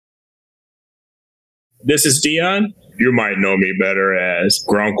This is Dion. You might know me better as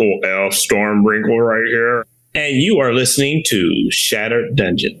Grunkle Elf Stormbrinkle right here. And you are listening to Shattered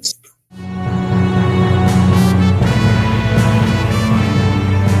Dungeons.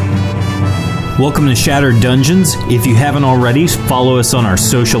 Welcome to Shattered Dungeons. If you haven't already, follow us on our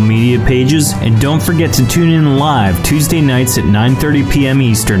social media pages, and don't forget to tune in live Tuesday nights at 9:30 p.m.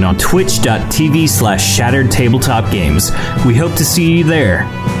 Eastern on twitch.tv/Shattered Tabletop Games. We hope to see you there.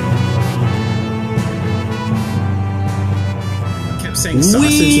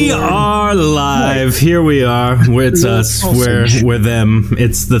 We are live. Here we are. It's us. We're them.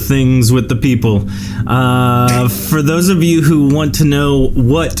 It's the things with the people. For those of you who want to know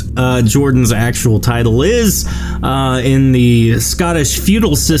what Jordan's actual title is in the Scottish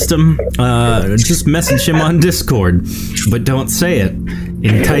feudal system, just message him on Discord. But don't say it.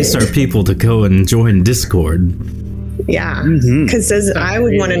 Entice our people to go and join Discord. Yeah, because I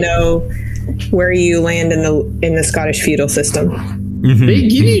would want to know where you land in the Scottish feudal system. They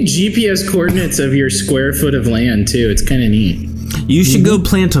give you GPS coordinates of your square foot of land, too. It's kind of neat. You should go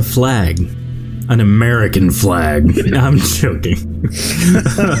plant a flag. An American flag. I'm joking.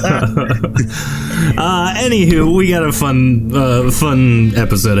 Anywho, we got a fun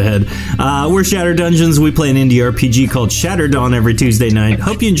episode ahead. We're Shattered Dungeons. We play an indie RPG called Shattered Dawn every Tuesday night.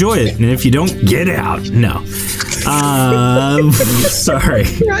 Hope you enjoy it. And if you don't, get out. No. Sorry.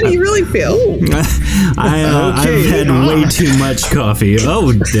 How do you really feel? I've had way too much coffee.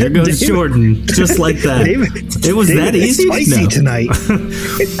 Oh, there goes Jordan. Just like that. It was that easy? Spicy tonight.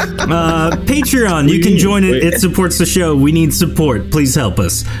 Patreon, you can join it. It supports the show. We need support. Please help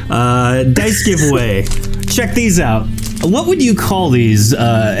us. Dice giveaway. Check these out. What would you call these,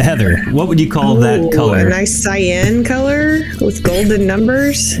 Heather? What would you call that color? A nice cyan color with golden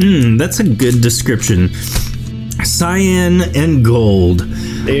numbers. That's a good description. Cyan and gold.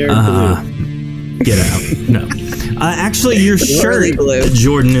 They are blue. Get out. No. Actually, your shirt,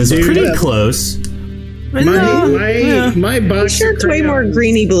 Jordan, is pretty close. My box shirt's way more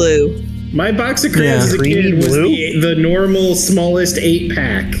greeny blue. My box of crayons as a kid was the normal smallest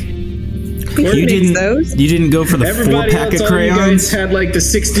 8-pack. You didn't go for the 4-pack of crayons? You guys had like the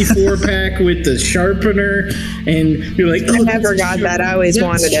 64-pack with the sharpener, and you're like, I never got that. I always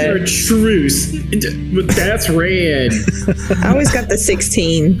wanted it. Chartreuse. But that's red. I always got the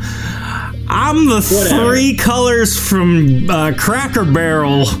 16. I'm the 3 colors from Cracker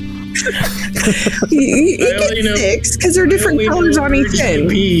Barrel. you get 6 because they're different colors on each end.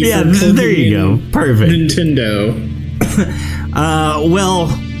 Yeah, there you go. Perfect. Nintendo. Well,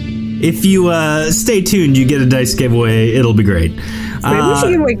 if you stay tuned, you get a dice giveaway. It'll be great. Maybe we should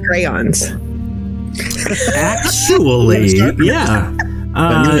give away crayons. Actually, yeah.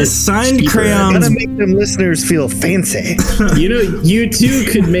 Signed crayons. Gotta make them listeners feel fancy. You too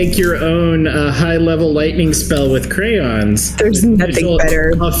could make your own high-level lightning spell with crayons. There's nothing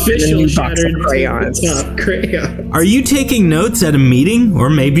better official than Shattered crayons. Crayons. Are you taking notes at a meeting, or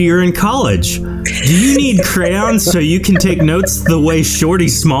maybe you're in college? Do you need crayons so you can take notes the way Shorty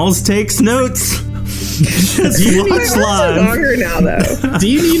Smalls takes notes? Just watch live. Longer now, though. Do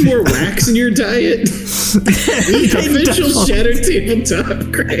you need more wax in your diet? Official Shattered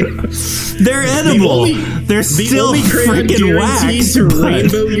Tabletop crayons. They're edible. They're still freaking wax. To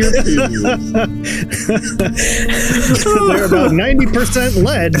rainbow your They're about 90%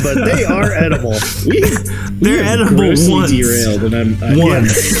 lead, but they are edible. They're edible once. Derailed, and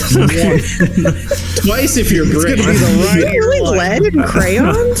once. Twice if you're brave. It's gonna be the right really lead in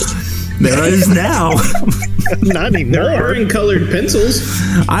crayons? There is now. Not anymore. There are in colored pencils.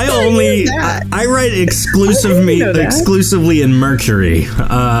 I write exclusively in mercury.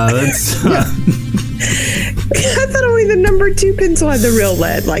 That's. I thought only the number 2 pencil had the real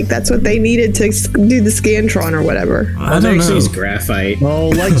lead. Like that's what they needed to do the Scantron or whatever. I don't know. It's graphite. Oh,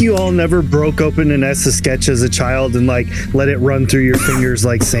 like you all never broke open an Etch-a-Sketch as a child and like let it run through your fingers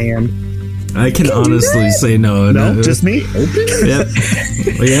like sand. I can honestly say no. No, just me? Yep.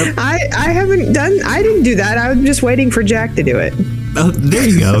 I didn't do that. I was just waiting for Jack to do it. Oh, there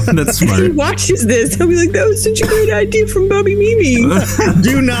you go. That's smart. He watches this. He'll be like, that was such a great idea from Bobby Mimi.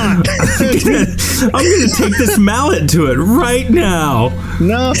 Do not. I'm going to take this mallet to it right now.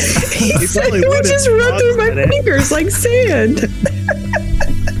 No. He said it would just run through my fingers like sand.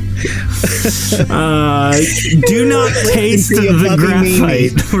 Do not taste the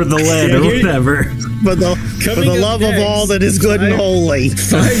graphite or the lead or whatever. For the love of all that is good and holy.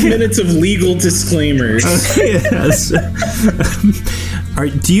 5 minutes of legal disclaimers. Yes.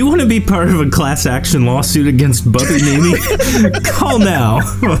 Do you want to be part of a class action lawsuit against Bubby Mimi? Call now.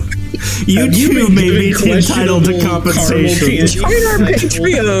 You too may be entitled to compensation. Join our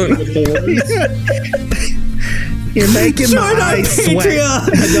Patreon. You're making my eyes sweat.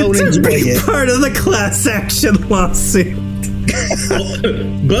 I don't enjoy it. Part of the class action lawsuit.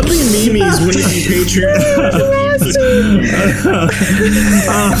 Bubby Mimi's winning Patreon.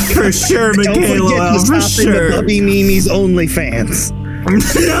 For sure, Don't Michaela. forget to For stop into sure. Bubby Mimi's OnlyFans.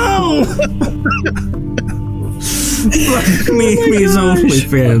 No! Mimi's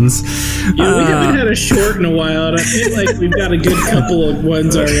OnlyFans. Yeah, we haven't had a short in a while, and I feel like we've got a good couple of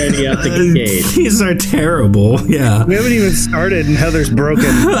ones already out the gate. These are terrible. Yeah. We haven't even started, and Heather's broken.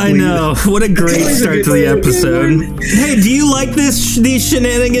 I know. What a great start to the episode. Hey, do you like these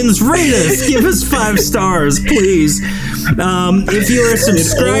shenanigans? Rate us. Give us 5 stars, please. If you're a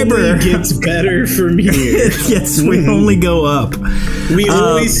subscriber, it only gets better from here. Yes, we only go up. We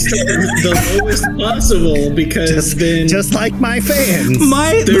always start the lowest possible because then Just like my fans.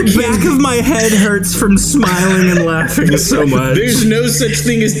 The back of my head hurts from smiling and laughing so much. there's no such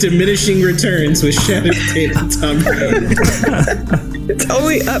thing as diminishing returns with Shattered Tabletop. It's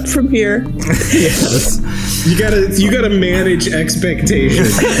only up from here. Yes. You gotta manage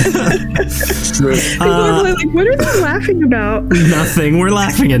expectations. People are like, what are they laughing about? Nothing. We're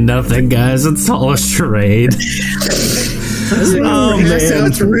laughing at nothing, guys. It's all a charade. Oh, man.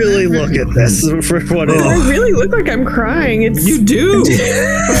 Let's really look at this for what it I is. really look like I'm crying. It's You do.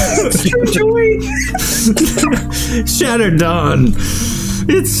 it's true joy. Shattered Dawn.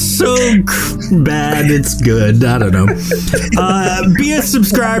 It's so bad, it's good. I don't know. Be a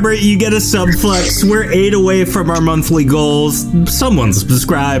subscriber. You get a subflex. We're 8 away from our monthly goals. Someone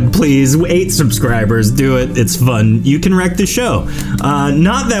subscribe, please. 8 subscribers. Do it. It's fun. You can wreck the show.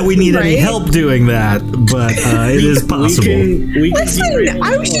 Not that we need any Right? help doing that, but it is possible. We can Listen,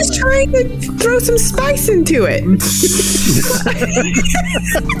 I was just trying to throw some spice into it.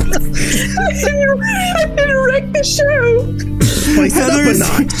 I didn't wreck the show. Spice it up a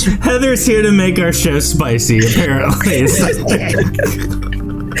notch. Heather's here to make our show spicy, apparently.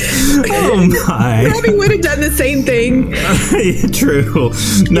 Oh my. Robbie would have done the same thing. True.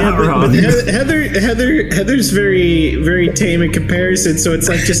 Not wrong. Heather's very, very tame in comparison, so it's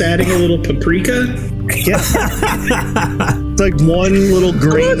like just adding a little paprika. Yeah. It's like one little A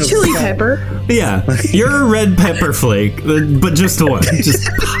grain little of chili salt. pepper. Yeah. You're a red pepper flake, but just one. Just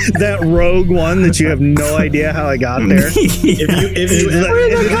That rogue one that you have no idea how I got there. If you Where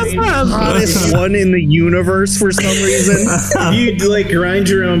did that come from? Hottest one in the universe for some reason. you like grind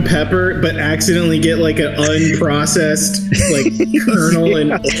your own pepper, but accidentally get like an unprocessed like kernel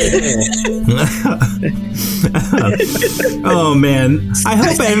and oh man. I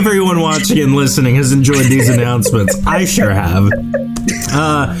hope everyone watching and listening has enjoyed these announcements. I sure have.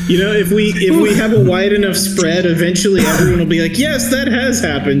 if we have a wide enough spread, eventually everyone will be like, yes, that has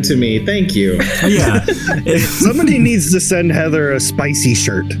happened to me. Thank you. Yeah. Somebody needs to send Heather a spicy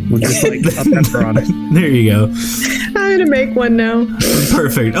shirt with just like a pepper on it. There you go. I'm gonna make one now.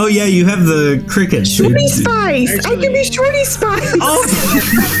 Perfect. Oh yeah, you have the cricket. Shorty Spice. I can be Shorty Spice.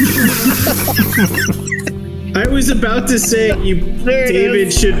 I was about to say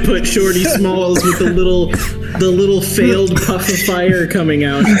David should put Shorty Smalls with the little failed puff of fire coming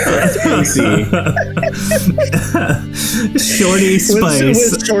out. Spicy. Shorty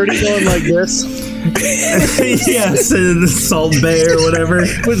Spice. With Shorty going like this Yes, in Salt Bay or whatever.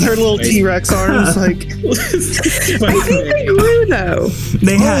 with her little T-Rex arms, like I think they grew though.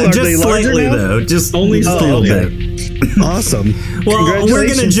 They have are just they larger slightly now? though, just Only a little slightly. bit. awesome. Well, we're gonna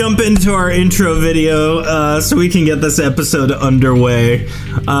Congratulations. jump into our intro video so we can get this episode underway.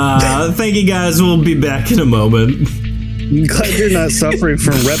 Thank you guys. We'll be back in a moment. I'm glad you're not suffering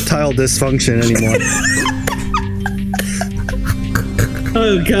from reptile dysfunction anymore.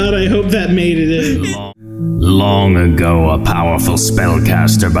 Oh god, I hope that made it in. Long ago, a powerful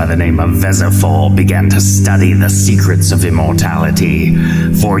spellcaster by the name of Vezifor began to study the secrets of immortality.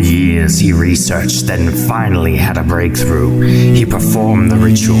 For years he researched, then finally had a breakthrough. He performed the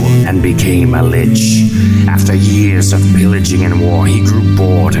ritual and became a lich. After years of pillaging and war, he grew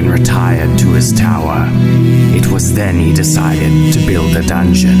bored and retired to his tower. It was then he decided to build a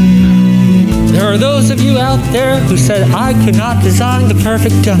dungeon. There are those of you out there who said I could not design the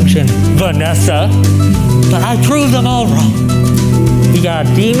perfect dungeon, Vanessa, but I proved them all wrong. We got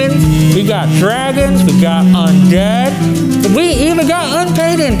demons, we got dragons, we got undead, we even got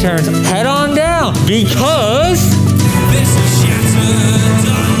unpaid interns. Head on down, because This is Shattered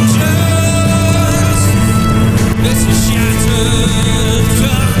Dungeons. This is Shattered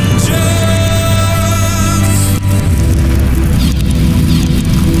Dungeons.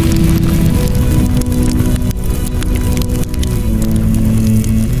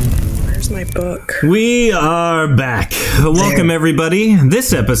 We are back. Welcome, everybody.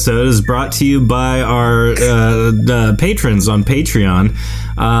 This episode is brought to you by our patrons on Patreon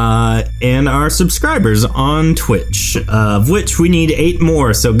and our subscribers on Twitch, of which we need 8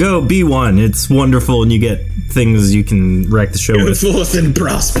 more. So go be one. It's wonderful, and you get things you can wreck the show with. Forth and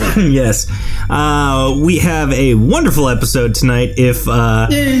prosper. Yes. We have a wonderful episode tonight. If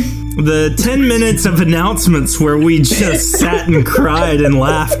the 10 minutes of announcements where we just sat and cried in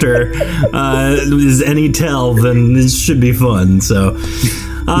laughter is any tell, then this should be fun. So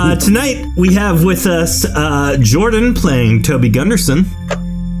tonight we have with us Jordan playing Toby Gunderson.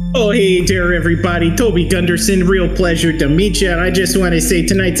 Oh, hey there, everybody. Toby Gunderson. Real pleasure to meet you. And I just want to say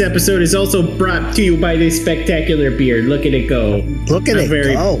tonight's episode is also brought to you by this spectacular beard. Look at it go. Look at I'm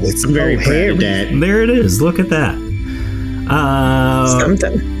very proud of that. There it is. Look at that.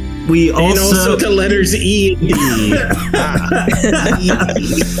 Something. We And also the letters E and D.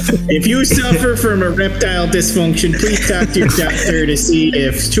 If you suffer from erectile dysfunction, please talk to your doctor to see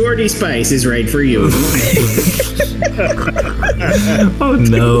if Shorty Spice is right for you. Oh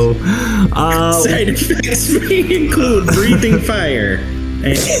no. Side effects may include breathing fire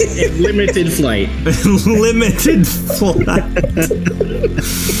and limited flight. Limited flight.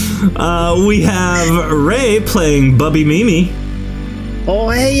 We have Ray playing Bubby Mimi.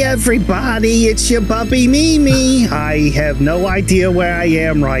 Oh, hey, everybody, it's your Bubby Mimi. I have no idea where I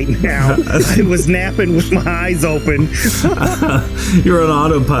am right now. I was napping with my eyes open. You're on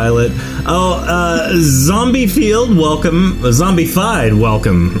autopilot. Oh, Zombiefied, welcome. Zombified,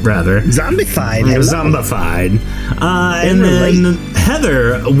 welcome, rather. Zombified. Hello. Zombified. And then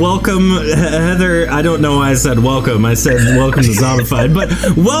Heather, welcome. Heather, I don't know why I said welcome. I said welcome to Zombified. But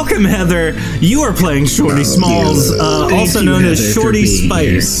welcome, Heather. You are playing Shorty Smalls, also you, known Heather, as Shorty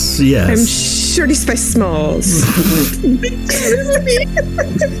Spice. Yes. I'm Shorty Spice Smalls.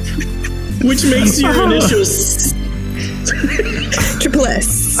 Which makes your initials. Triple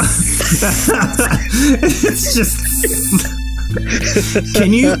S. It's just.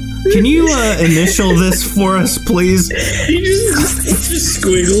 Can you initial this for us, please? You just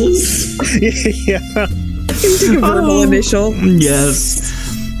squiggles. Yeah. Take a verbal initial. Yes.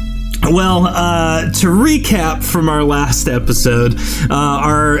 Well, to recap from our last episode,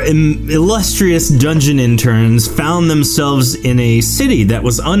 our illustrious dungeon interns found themselves in a city that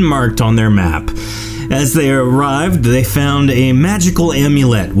was unmarked on their map. As they arrived, they found a magical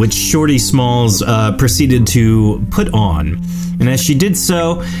amulet, which Shorty Smalls proceeded to put on. And as she did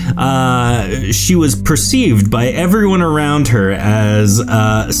so, she was perceived by everyone around her as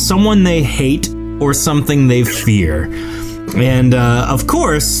someone they hate or something they fear. And, of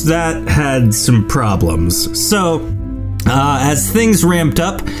course, that had some problems. So, as things ramped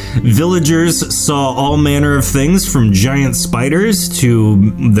up, villagers saw all manner of things from giant spiders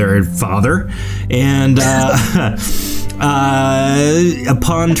to their father. And,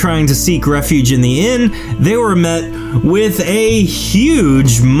 upon trying to seek refuge in the inn, they were met with a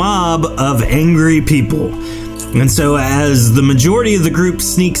huge mob of angry people. And so as the majority of the group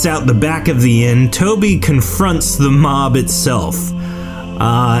sneaks out the back of the inn, Toby confronts the mob itself.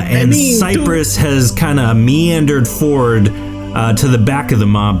 Cypress has kind of meandered forward to the back of the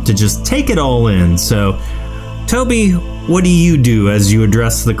mob to just take it all in. So, Toby, what do you do as you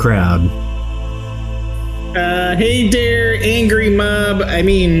address the crowd? Hey there, angry mob. I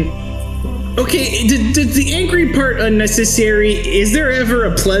mean, okay, did the angry part unnecessary? Is there ever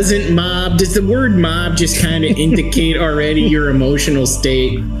a pleasant mob? Does the word mob just kind of indicate already your emotional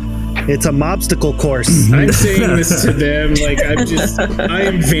state? It's a mobstacle course. I'm saying this to them, like, I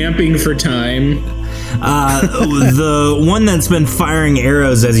am vamping for time. The one that's been firing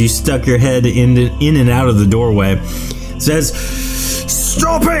arrows as you stuck your head in and out of the doorway says,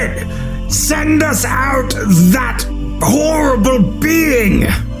 "Stop it! Send us out, that horrible being!"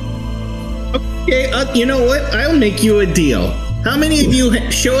 Okay, you know what? I'll make you a deal. How many of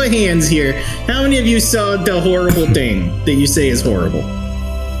you, show of hands here, how many of you saw the horrible thing that you say is horrible?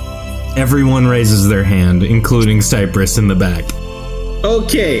 Everyone raises their hand, including Cypress in the back.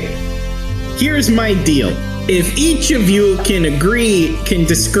 Okay, here's my deal. If each of you can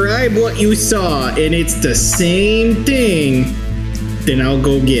describe what you saw, and it's the same thing, then I'll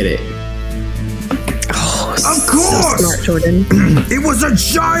go get it. Of course! So smart, Jordan. It was a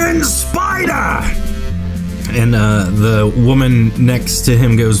giant spider! And the woman next to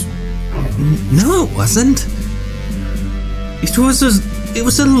him goes, "No, it wasn't. It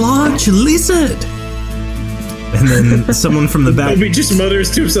was a large lizard." And then someone from the back... Toby just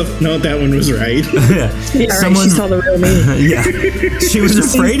mutters to himself, "No, that one was right." Yeah. All right, she saw the real me. Yeah. She was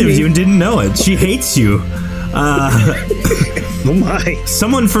afraid of you and didn't know it. She hates you. Oh my!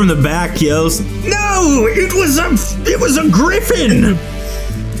 Someone from the back yells, "No! It was a griffin!"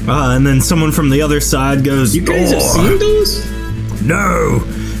 And then someone from the other side goes, You guys have seen those? No,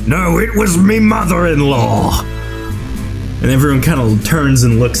 it was me mother-in-law. And everyone kind of turns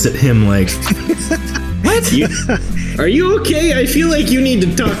and looks at him like, What? Are you okay? I feel like you need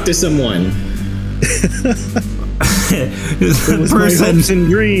to talk to someone.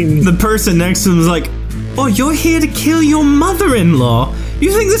 The person next to him is like, "Oh, you're here to kill your mother-in-law?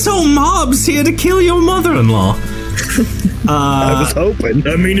 You think this whole mob's here to kill your mother-in-law?" I was hoping.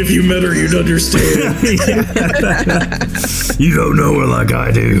 I mean, if you met her, you'd understand. You don't know her like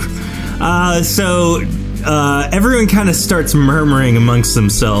I do. So everyone kind of starts murmuring amongst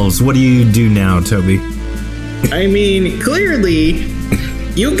themselves. What do you do now, Toby? I mean, clearly,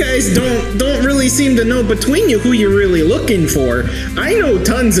 you guys don't really seem to know between you who you're really looking for. I know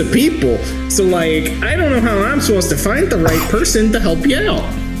tons of people, so like, I don't know how I'm supposed to find the right person to help you out.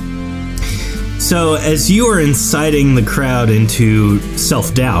 So as you are inciting the crowd into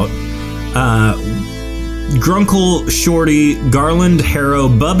self-doubt, Grunkle, Shorty, Garland, Harrow,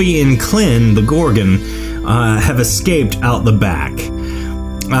 Bubby, and Clint, the Gorgon, have escaped out the back.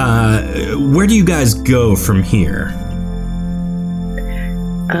 Where do you guys go from here?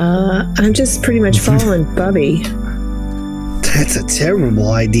 I'm just pretty much following Bubby. That's a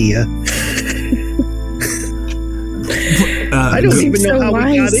terrible idea. I don't even know how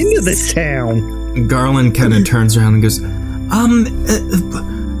we got into this town. Garland kind of turns around and goes, I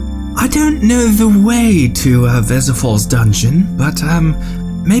don't know the way to Vezafall's dungeon, but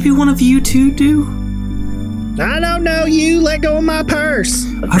maybe one of you two do? I don't know you. Let go of my purse.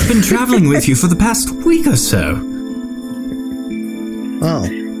 I've been traveling with you for the past week or so. Oh.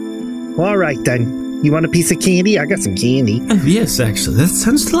 Well, all right then. You want a piece of candy? I got some candy. Oh, yes, actually. That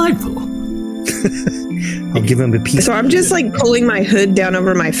sounds delightful. I'll give him a piece. So I'm just like pulling my hood down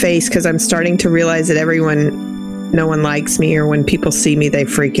over my face because I'm starting to realize that no one likes me, or when people see me, they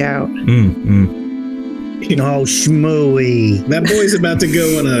freak out. Oh, schmooey. That boy's about to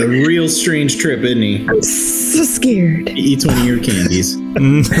go on a real strange trip, isn't he? I'm so scared. He eats one of your candies.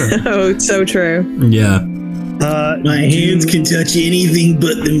 Oh, it's so true. Yeah. My hands can touch anything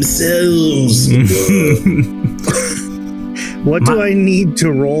but themselves. What do I need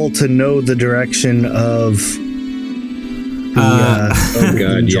to roll to know the direction of the, oh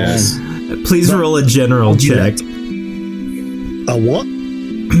god, yes. Please roll a general check. A what?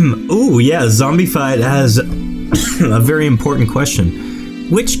 Oh, yeah, Zombie Fight has a very important question.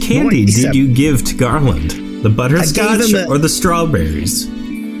 Which candy did you give to Garland? The butterscotch or the strawberries?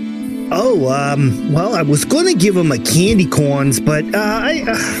 Oh, well, I was going to give him a candy corns, but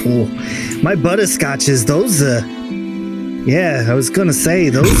my butterscotches, those, yeah, I was going to say,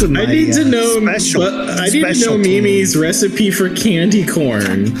 those are my I need to know special Mimi's recipe for candy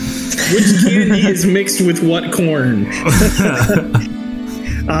corn. Which candy is mixed with what corn?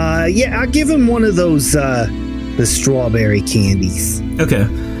 Yeah, I'll give him one of those, the strawberry candies. Okay.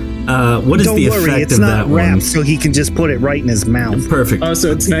 What is the effect of that one? Don't worry, it's not wrapped, so he can just put it right in his mouth. Perfect. Oh,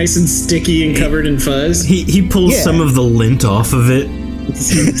 so it's nice and sticky and covered in fuzz? He pulls some of the lint off of it.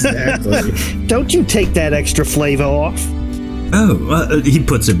 Exactly. Don't you take that extra flavor off. Oh, he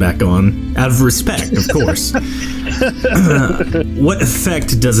puts it back on, out of respect, of course. What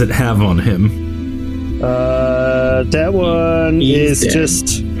effect does it have on him? That one is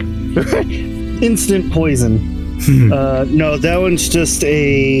just instant poison. No, that one's just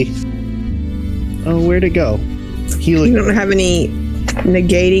a... Oh, where'd it go? Healing. You don't have any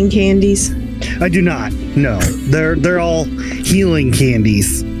negating candies? I do not, no. They're all healing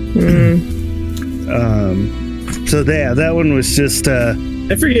candies. So yeah, that one was just I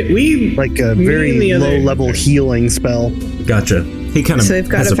forget, like a very low-level healing spell. Gotcha. He kind of so they've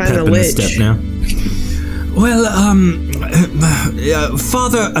got has to a find pep the in his lich. step now. Well,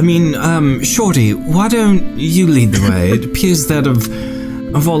 Father, Shorty, why don't you lead the way? It appears that of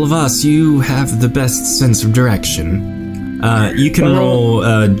all of us, you have the best sense of direction. You can roll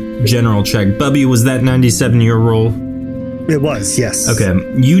a general check. Bubby, was that 97 your roll? It was, yes. Okay.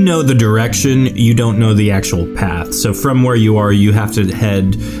 You know the direction, you don't know the actual path. So from where you are, you have to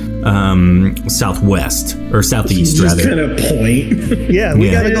head southwest, or southeast, rather. Just kind of point. Yeah, we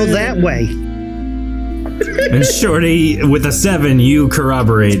gotta go that way. And Shorty, with a 7, you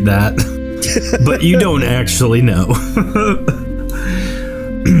corroborate that. But you don't actually know.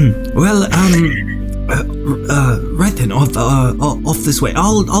 Well, right then, off this way.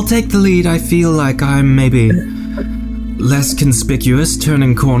 I'll take the lead. I feel like I'm maybe less conspicuous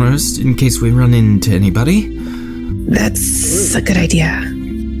turning corners in case we run into anybody. That's a good idea.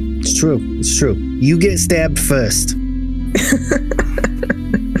 It's true. It's true. You get stabbed first.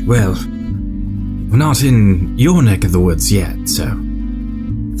 Well, we're not in your neck of the woods yet, so.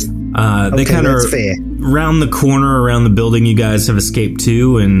 They kind of round the corner around the building you guys have escaped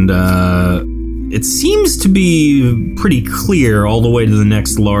to, and it seems to be pretty clear all the way to the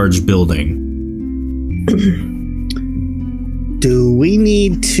next large building. Do we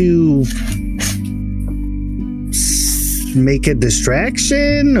need to make a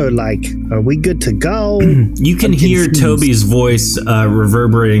distraction, or like, are we good to go? You can hear Toby's voice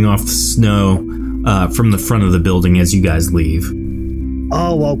reverberating off the snow from the front of the building as you guys leave.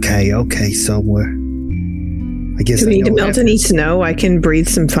 Oh, okay. So we're. I guess. Do we need to melt any snow? I can breathe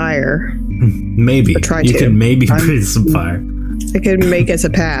some fire. Maybe you can maybe breathe some fire. I could make us a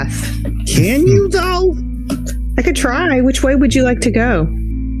path. Can you though? I could try. Which way would you like to go?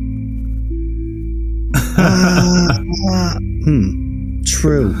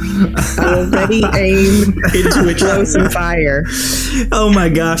 True. I will ready aim into it. Throw some fire. Oh my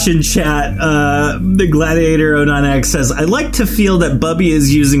gosh! In chat, the Gladiator 09X says, "I like to feel that Bubby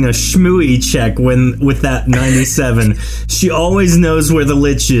is using a schmooey check with that 97. She always knows where the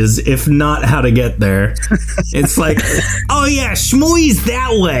lich is, if not how to get there. It's like, oh yeah, schmooey's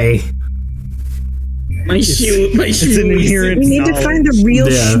that way." My shoe. It's an inherent. We need to find the real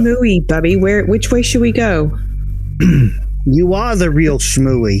schmooey, Bubby. Which way should we go? You are the real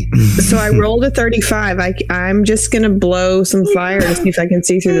schmooey. So I rolled a 35. I'm just gonna blow some fire to see if I can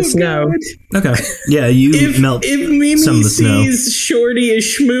see through the snow. God. Okay. Yeah, you melt if Mimi some of the snow. sees Shorty as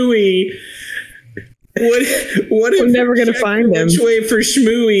schmooey, what if I'm never gonna find him? Which way for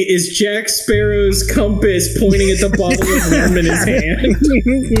schmooey is Jack Sparrow's compass pointing at the bottle of rum in his hand?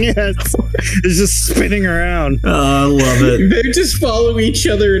 Yes. It's just spinning around. Oh, I love it. They just follow each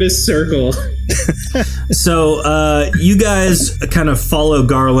other in a circle. So, you guys kind of follow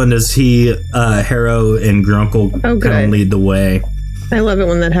Garland as he, Harrow, and Grunkle kind of lead the way. I love it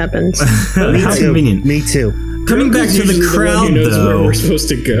when that happens. How convenient. Me too. Coming back to the crowd, though. Where we're supposed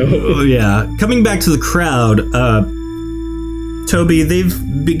to go. Oh, yeah. Coming back to the crowd, Toby, they've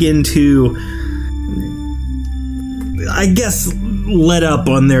begin to, I guess, let up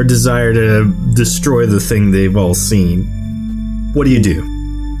on their desire to destroy the thing they've all seen. What do you do?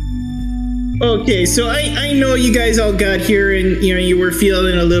 Okay, so I know you guys all got here and you were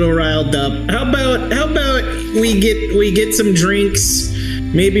feeling a little riled up. How about we get some drinks,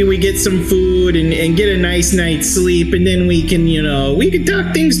 maybe we get some food and get a nice night's sleep, and then we can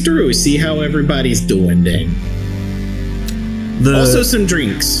talk things through, see how everybody's doing then. Also some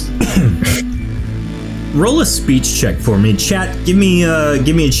drinks. Roll a speech check for me. Chat, give me a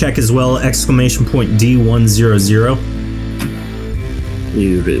check as well, ! D100.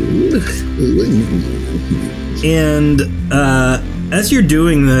 And as you're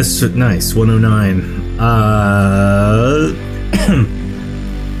doing this, nice 109.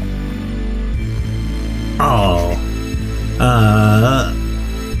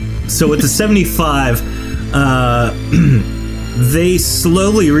 So with the 75, they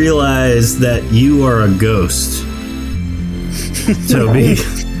slowly realize that you are a ghost, Toby.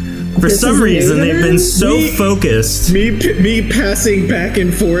 For some reason, they've been so focused. Me passing back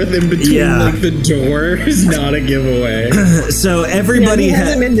and forth in between like the door is not a giveaway. So everybody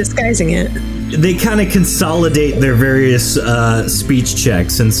hasn't been disguising it. They kind of consolidate their various speech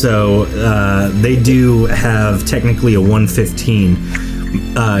checks, and so they do have technically a 115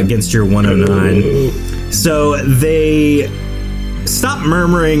 against your 109. So they stop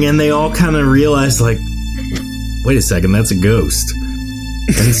murmuring, and they all kind of realize, like, wait a second, that's a ghost.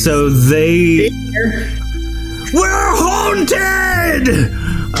 And so we're haunted!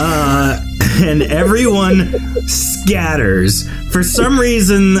 And everyone scatters. For some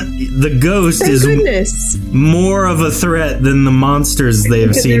reason, the ghost is more of a threat than the monsters they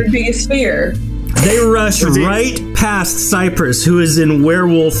have seen. Their biggest fear. They rush right past Cypress, who is in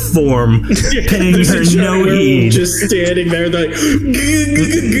werewolf form, paying her no heed. Just standing there, like,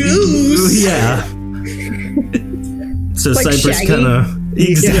 goose. Yeah. So like Cypress Shaggy? kind of...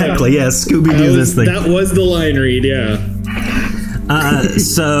 Exactly, yeah. Scooby-Doo this thing. That was the line read, yeah.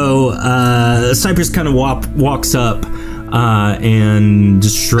 So Cypress kind of walks up and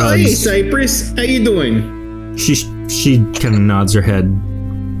just shrugs. Hey, Cypress, how you doing? She kind of nods her head.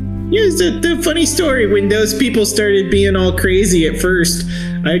 Yeah, it's the funny story. When those people started being all crazy at first,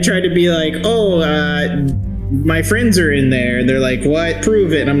 I tried to be like, my friends are in there. And they're like, what?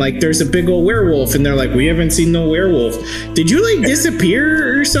 Prove it. And I'm like, there's a big old werewolf. And they're like, we haven't seen no werewolf. Did you like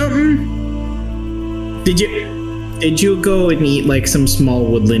disappear or something? Did you go and eat like some small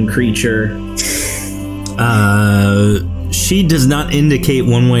woodland creature? she does not indicate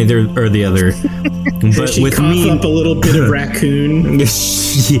one way or the other. But She with cough me, up a little bit of raccoon.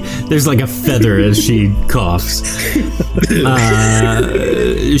 there's like a feather as she coughs.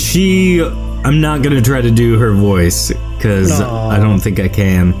 I'm not gonna try to do her voice because I don't think I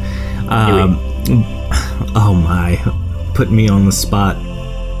can. Oh my, put me on the spot.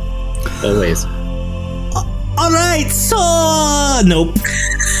 Always. All right, so nope,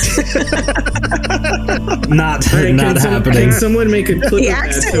 not happening. Can someone make a clip? The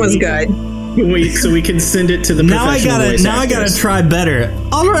accent was good. So we can send it to the. Now I professional gotta voice actors. try better.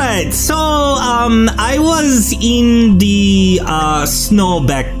 All right, so I was in the snow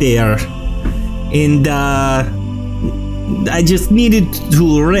back there, and I just needed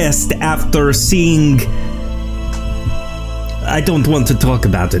to rest after seeing. I don't want to talk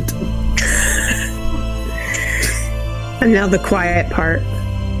about it. And now the quiet part.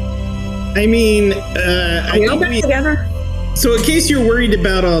 I mean, Are we all back together? So in case you're worried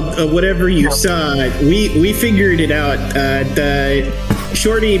about whatever you saw, we figured it out.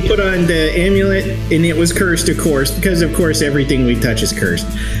 Shorty put on the amulet, and it was cursed, of course, because of course everything we touch is cursed.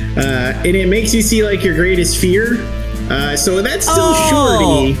 And it makes you see like your greatest fear. So that's still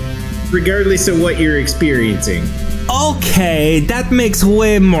Shorty, regardless of what you're experiencing. Okay, that makes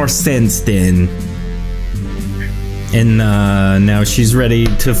way more sense then. And now she's ready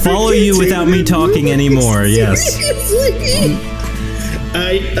to follow you without me talking anymore. Yes.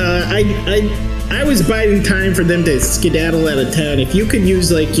 I was biding time for them to skedaddle out of town. If you could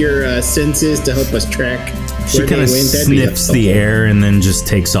use like your senses to help us track She where they kind of went, that'd be sniffs the helpful. air and then just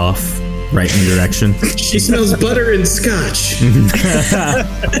takes off right in direction. She smells butter and scotch.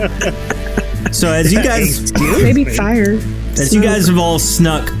 So as you guys, Maybe fire. as you guys have all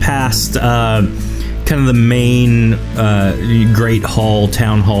snuck past kind of the main Great Hall,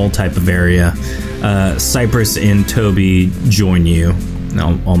 Town Hall type of area, Cypress and Toby join you.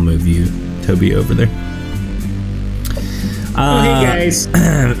 I'll move you, Toby, over there. Hey guys.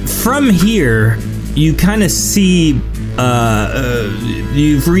 From here, you kind of see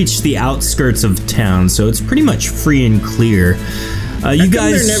you've reached the outskirts of town, so it's pretty much free and clear. You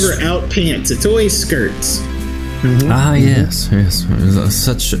guys, They're never out pants. It's always skirts. ah, yes.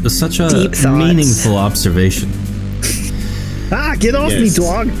 Such a Deep thoughts. meaningful observation. Get off me, Yes.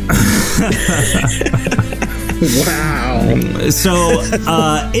 dog. Wow. So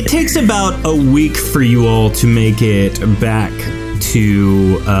it takes about a week for you all to make it back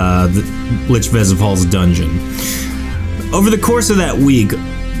to the Lich Vezafal's dungeon. Over the course of that week,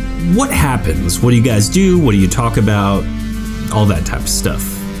 what happens? What do you guys do? What do you talk about? All that type of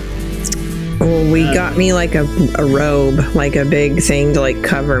stuff. Well, we got me like a robe, like a big thing to like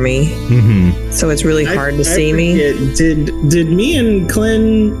cover me. Mm-hmm. So it's really hard to see me. Did me and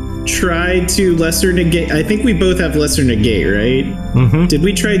Glenn try to lesser negate? I think we both have lesser negate, right? Mm-hmm. Did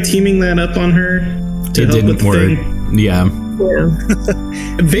we try teaming that up on her to It help with didn't the work. thing? Yeah.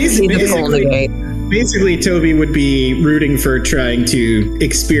 Yeah. Basically, Need to pull the gate. basically, Toby would be rooting for trying to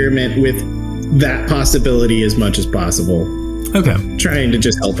experiment with that possibility as much as possible. Okay. Trying to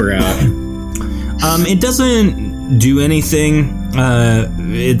just help her out. It doesn't do anything.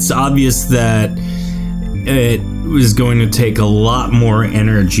 It's obvious that it was going to take a lot more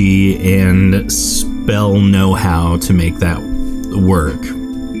energy and spell know-how to make that work.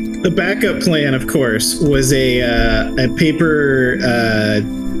 The backup plan, of course, was a paper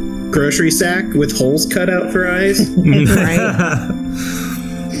grocery sack with holes cut out for eyes. Right?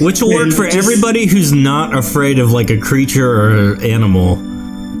 Which will work And for just- everybody who's not afraid of like a creature or animal.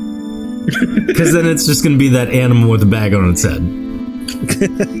 Because then it's just going to be that animal with a bag on its head.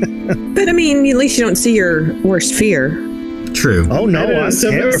 But I mean, at least you don't see your worst fear. True. Oh no, I don't know, I'm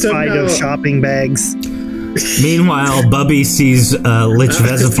terrified somehow- of shopping bags. Meanwhile, Bubby sees Lich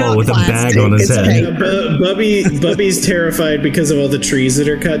Vezafal with a bag on his It's head. Bubby's terrified because of all the trees that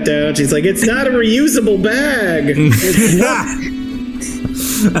are cut down. She's like, it's not a reusable bag. It's not.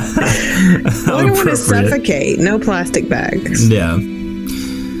 I don't want to appropriate. suffocate. No plastic bags. Yeah.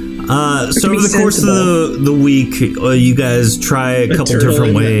 So be over the course of the week, you guys try a couple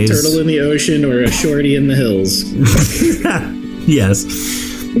different ways. Turtle in the ocean or a shorty in the hills. Yes.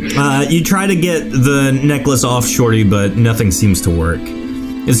 You try to get the necklace off Shorty, but nothing seems to work.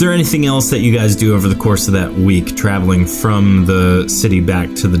 Is there anything else that you guys do over the course of that week, traveling from the city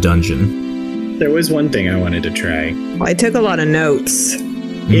back to the dungeon? There was one thing I wanted to try. Well, I took a lot of notes.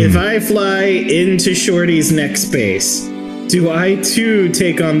 If I fly into Shorty's neck space, do I too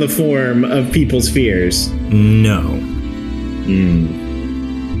take on the form of people's fears? No.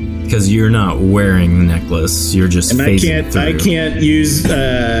 Because you're not wearing the necklace. You're just And phasing through. I can't use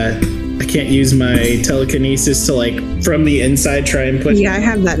I can't use my telekinesis to like from the inside try and push. Yeah, I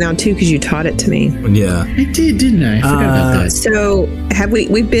have that now too because you taught it to me. Yeah. I did, didn't I? I forgot about that. So have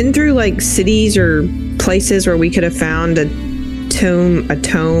we've been through like cities or places where we could have found a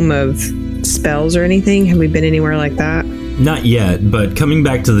tome of spells or anything? Have we been anywhere like that? Not yet, but coming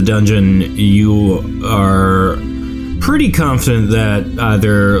back to the dungeon, you are pretty confident that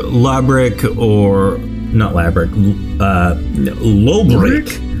either Labrick or not Labrick,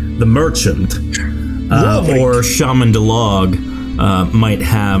 Lobrick, the merchant, or Shaman DeLog might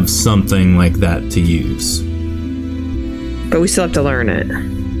have something like that to use. But we still have to learn it.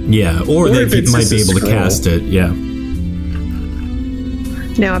 Yeah, or if they it's might just be a able to scroll. cast it. Yeah.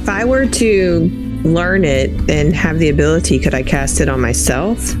 Now, if I were to learn it and have the ability, could I cast it on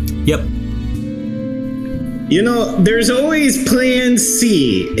myself? Yep. You know, there's always plan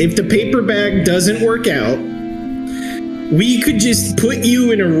C. If the paper bag doesn't work out, we could just put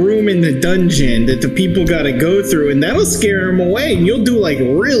you in a room in the dungeon that the people gotta go through, and that'll scare them away, and you'll do like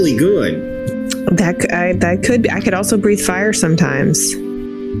really good. That could be. I could also breathe fire sometimes.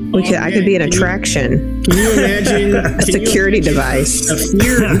 I could be an attraction. Can you imagine A security device.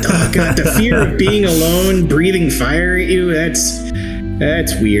 The fear of being alone, breathing fire at you?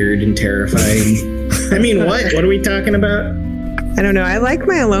 That's weird and terrifying. I mean, what? What are we talking about? I don't know. I like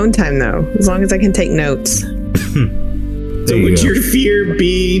my alone time though, as long as I can take notes. So would your fear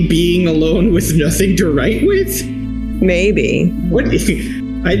be being alone with nothing to write with? Maybe. What?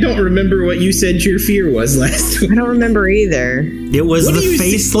 I don't remember what you said your fear was last week. I don't remember either. It was What do the you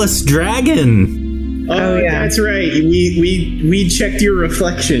faceless dragon. Oh, yeah. That's right. We checked your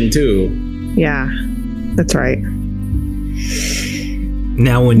reflection too. Yeah, that's right.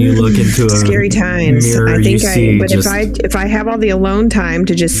 Now, when you look into a Scary times. mirror, I you think see but just if I have all the alone time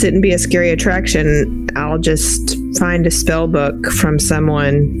to just sit and be a scary attraction, I'll just find a spell book from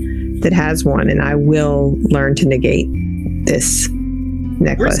someone that has one, and I will learn to negate this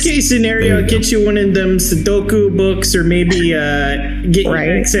necklace. Worst case scenario, I'll get you one of them Sudoku books, or maybe get you Right.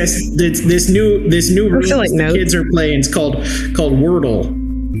 access this new room feel like the notes. kids are playing. It's called Wordle.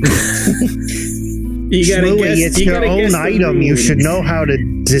 You gotta Shmooey, guess. it's You your gotta guess own the item. You runes. should know how to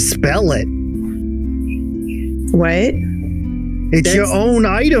dispel it. What? It's your own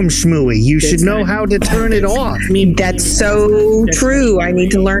item, Shmooey. You should know how to turn it off. I mean, That's so true. I need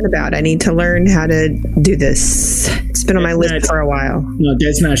to learn about. I need to learn how to do this. It's been on my list for a while. no,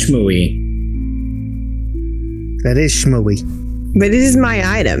 that's not Shmooey. That is Shmooey. But it is my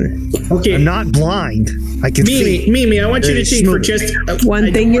item. Okay, I'm not blind. I can see. Mimi, I want you to think for Shmooey. just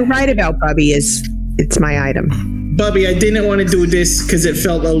One thing you're right about, Bubby, is it's my item. Bubby, I didn't want to do this because it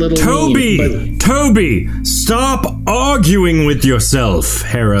felt a little Toby, mean, Toby, stop arguing with yourself,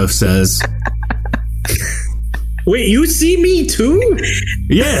 Harrow says. Wait, you see me too?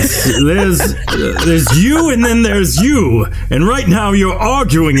 Yes, there's you and then there's you. And right now you're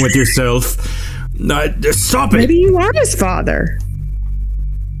arguing with yourself. Stop it. Maybe you are his father.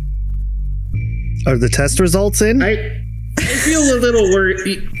 Are the test results in? I feel a little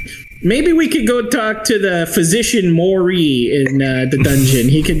worried. Maybe we could go talk to the physician Maury in the dungeon.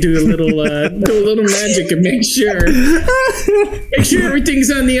 He could do a little magic and make sure everything's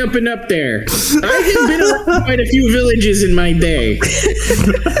on the up and up there. I have been around quite a few villages in my day.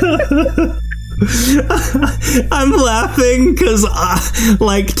 I'm laughing because,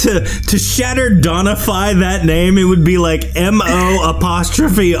 like, to Shatterdonify that name, it would be like MO''REE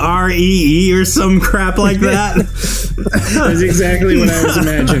or some crap like that. That's exactly what I was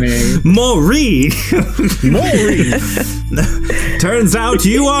imagining. Maury. Turns out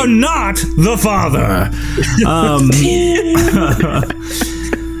you are not the father.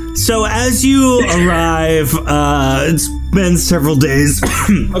 So as you arrive, it's been several days.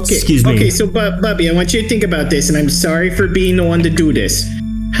 Okay, Excuse me. Okay, so Bubby, I want you to think about this, and I'm sorry for being the one to do this.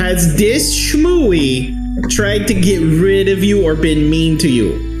 Has this Shmooey tried to get rid of you or been mean to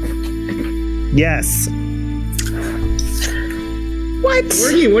you? Yes. What?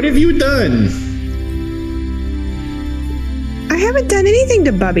 Morgie, what have you done? I haven't done anything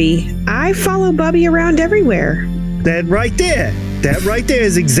to Bubby. I follow Bubby around everywhere. That right there. That right there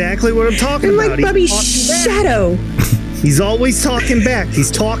is exactly what I'm talking I'm about. like He's Bubby's talking back. shadow. He's always talking back. He's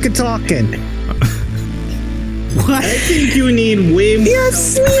talking. I think you need way more You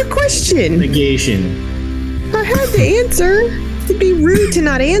asked me a question. negation. I had to answer. It'd be rude to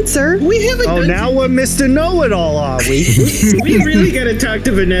not answer. We have a Oh, dungeon. now we're Mr. Know-It-All, are we? We really got to talk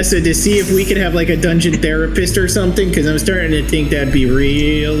to Vanessa to see if we could have like a dungeon therapist or something, because I'm starting to think that'd be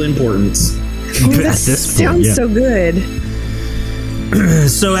real important. Oh, that At this point, sounds yeah. so good.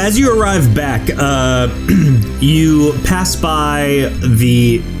 So as you arrive back, you pass by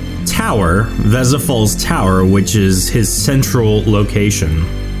the tower, Vesifal's tower, which is his central location.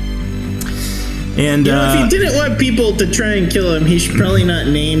 And if he didn't want people to try and kill him, he should probably not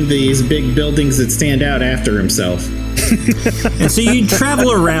name these big buildings that stand out after himself. And so you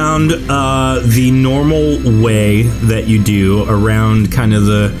travel around the normal way that you do around kind of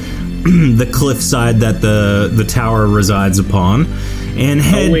the cliffside that the tower resides upon, and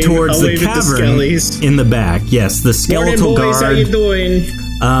head towards the cavern in the back. Yes, the skeletal Morning, boys, guard. How you doing?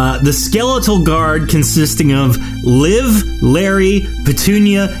 The skeletal guard, consisting of Liv, Larry,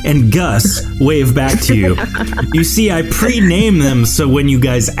 Petunia, and Gus, wave back to you. You see, I pre-name them so when you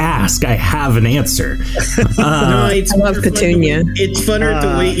guys ask, I have an answer. No, it's I love Petunia. It's funner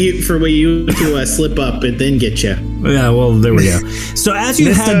to wait for you to slip up and then get you. Yeah, well, there we go. So as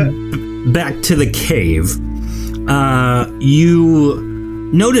you head back to the cave, you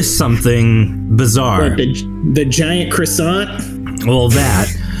notice something bizarre. What, the giant croissant? Well, that.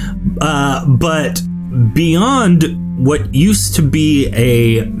 But beyond what used to be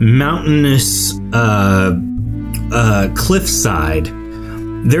a mountainous cliffside,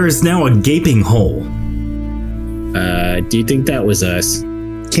 there is now a gaping hole. Do you think that was us?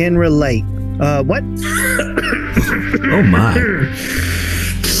 Can relate. What? Oh my.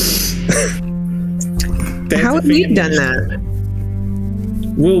 How have you done that?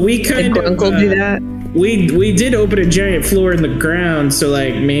 Well, we kind Did of Grunkle do that? We did open a giant floor in the ground, so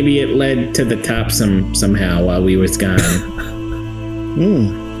like maybe it led to the top somehow while we was gone.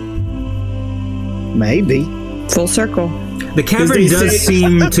 Maybe. Full circle. The cavern they does say-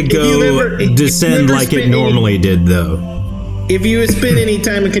 seem to If go you descend ever like it spent normally did, though. If you spend any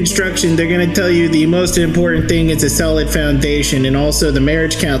time in construction, they're going to tell you the most important thing is a solid foundation, and also the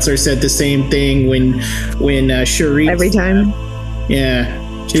marriage counselor said the same thing when Sharif. Every time. Yeah.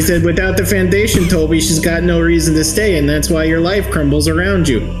 She said, without the foundation, Toby, she's got no reason to stay, and that's why your life crumbles around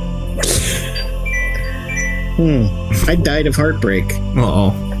you. I died of heartbreak.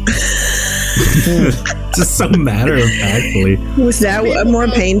 Uh-oh. Just so matter-of-factly. Was that a more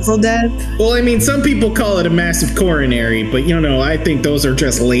painful death? Well, I mean, some people call it a massive coronary, but, I think those are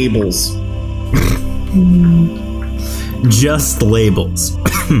just labels. Just labels.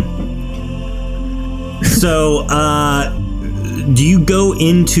 So, do you go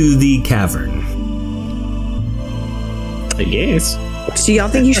into the cavern? I guess. Do y'all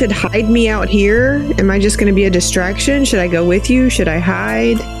think you should hide me out here? Am I just going to be a distraction? Should I go with you? Should I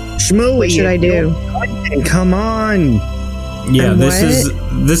hide? Shmooey, What should I do? Come on. Yeah, And this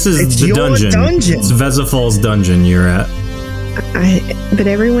is It's the your dungeon. dungeon. It's Vesifal's dungeon you're at. But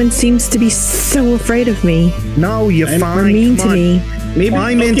everyone seems to be so afraid of me. No, you're Or fine. mean Come to on. me. Maybe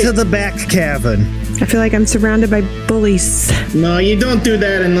Climb okay. into the back cavern. I feel like I'm surrounded by bullies. No, you don't do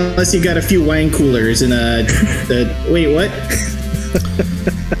that unless you got a few wine coolers and wait, what?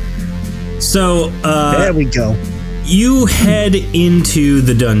 So, There we go. you head into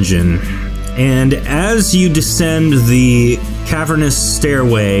the dungeon, and as you descend the cavernous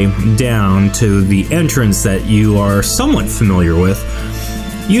stairway down to the entrance that you are somewhat familiar with,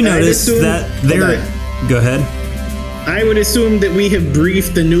 you notice assume- that there... Hold Go ahead. I would assume that we have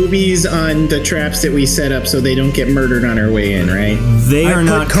briefed the newbies on the traps that we set up so they don't get murdered on our way in, right? They I are put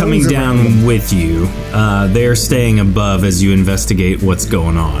not coming cones around down with you. They are staying above as you investigate what's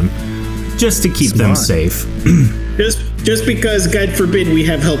going on, just to keep them Smart. safe. Just because, God forbid, we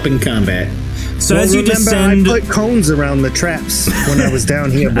have help in combat. So Well, as you remember, descend... I put cones around the traps when I was down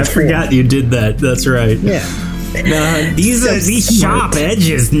here before. I forgot you did that. That's right. Yeah. These sharp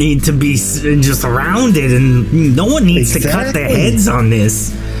edges need to be just rounded, and no one needs to cut their Exactly. heads on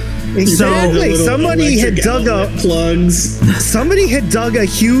this. Exactly. Little Somebody had electric dug outlet a plugs. somebody had dug a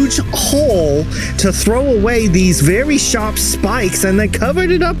huge hole to throw away these very sharp spikes and then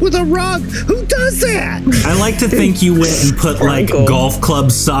covered it up with a rug. Who does that? I like to think you went and put like Grunkle. golf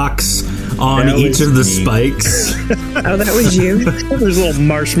club socks on That each was of the me. spikes. Oh, that was you? There's little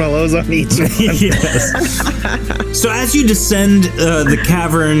marshmallows on each one. Yes. So as you descend the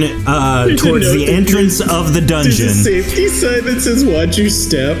cavern towards note the that entrance of the There's a dungeon, safety sign that says "Watch your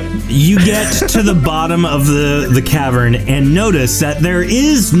step." you get to the bottom of the cavern and notice that there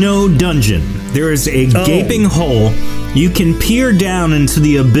is no dungeon. There is a gaping hole. You can peer down into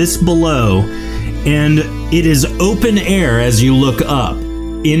the abyss below, and it is open air as you look up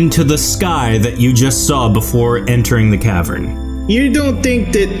into the sky that you just saw before entering the cavern. You don't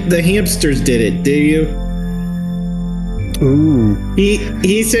think that the hamsters did it, do you? Ooh.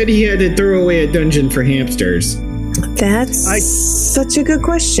 He said he had to throw away a dungeon for hamsters. That's such a good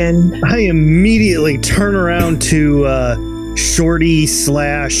question. I immediately turn around to Shorty /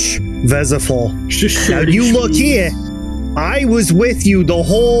 Vesifal. Now you look here. I was with you the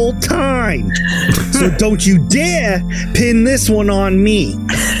whole time. So don't you dare pin this one on me.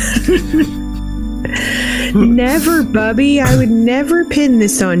 Never, Bubby. I would never pin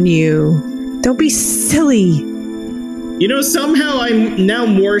this on you. Don't be silly. You know, somehow I'm now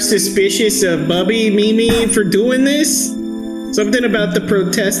more suspicious of Bubby Mimi for doing this. Something about the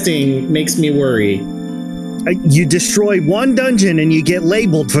protesting makes me worry. You destroy one dungeon and you get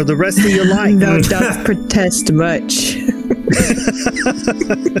labeled for the rest of your life. Thou dost protest much.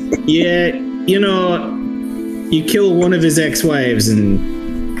 Yeah, you know, you kill one of his ex-wives and...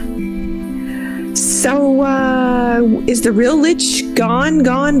 So, is the real Lich gone,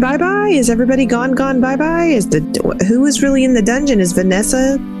 bye-bye? Is everybody gone, bye-bye? Who is really in the dungeon? Is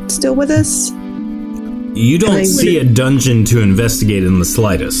Vanessa still with us? You don't see a dungeon to investigate in the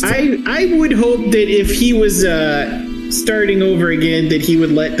slightest. I would hope that if he was starting over again, that he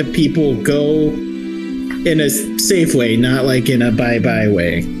would let the people go in a safe way, not like in a bye-bye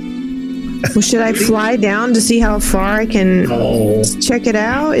way. Well, should I fly down to see how far I can check it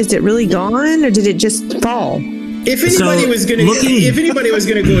out? Is it really gone, or did it just fall? If anybody was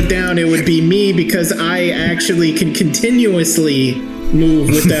gonna go down, it would be me, because I actually can continuously move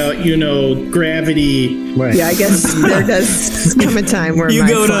without, gravity. Right. Yeah, I guess there does come a time where my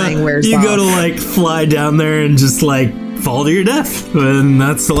flying wears off. You go to like fly down there and just like fall to your death, and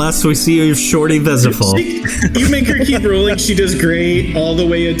that's the last we see of Shorty Vezafall. You make her keep rolling. She does great all the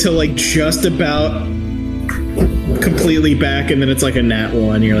way until like just about completely back, and then it's like a nat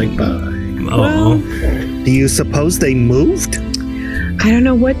 1. You're like, bye. Oh. Do you suppose they moved? I don't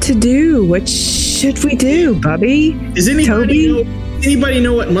know what to do. What should we do, Bubby? Does anybody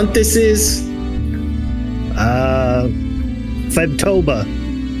know what month this is? Febtober.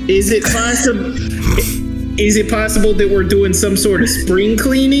 Is it possible that we're doing some sort of spring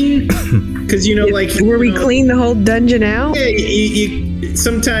cleaning? Because we clean the whole dungeon out? Yeah,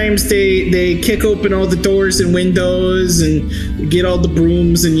 sometimes they kick open all the doors and windows and get all the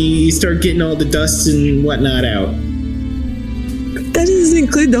brooms, and you start getting all the dust and whatnot out. That doesn't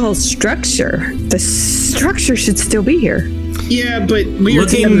include the whole structure. The structure should still be here. Yeah, but we are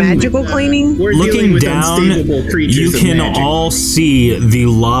doing magical cleaning. We're looking dealing with down, unstable creatures. you can all see the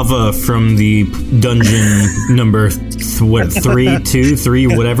lava from the dungeon number 3,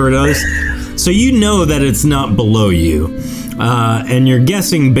 whatever it is. So you know that it's not below you, and you're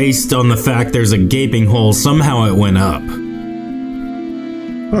guessing based on the fact there's a gaping hole. Somehow it went up.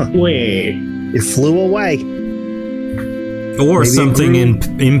 Huh. Wait, it flew away. Or maybe something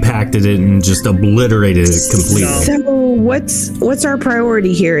impacted it and just obliterated it completely. So what's our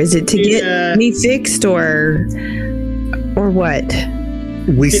priority here? Is it to get me fixed or what?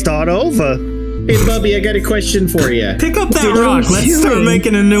 We start over. Hey, Bubby, I got a question for you. Pick up that rock. Let's start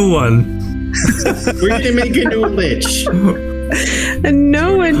making a new one. We're gonna make a new Lich. A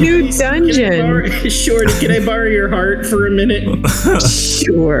new dungeon. Shorty, can I borrow your heart for a minute?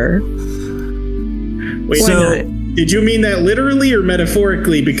 Sure. Wait, did you mean that literally or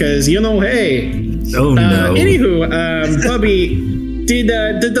metaphorically? Because, hey. Oh, no. Anywho, Bubby, did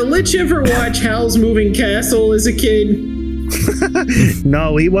the Lich ever watch Howl's Moving Castle as a kid?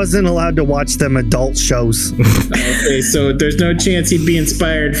 No, he wasn't allowed to watch them adult shows. Okay, so there's no chance he'd be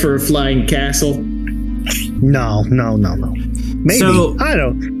inspired for a flying castle? No. Maybe. So, I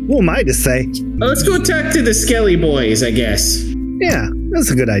don't. Who am I to say? Let's go talk to the Skelly boys, I guess. Yeah,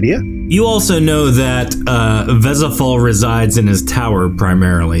 that's a good idea. You also know that Vezafall resides in his tower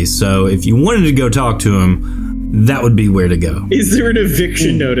primarily, so if you wanted to go talk to him, that would be where to go. Is there an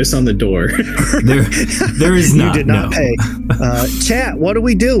eviction notice on the door? There is not. You did not pay. Chat, what do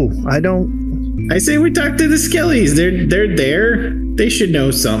we do? I say we talk to the Skellies. They're there. They should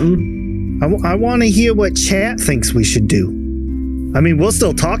know something. I want to hear what chat thinks we should do. I mean, we'll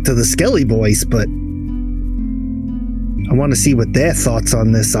still talk to the Skelly boys, but I want to see what their thoughts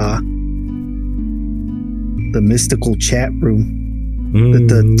on this are. The mystical chat room.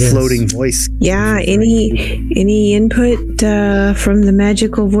 The floating voice. Yeah, any input from the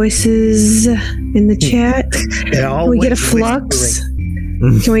magical voices in the chat? Can we get a flux?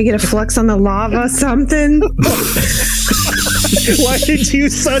 Can we get a flux on the lava? Something? Why did you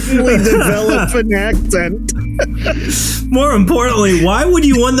suddenly develop an accent? More importantly, why would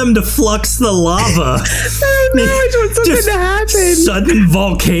you want them to flux the lava? I don't know. I just want something to happen. Sudden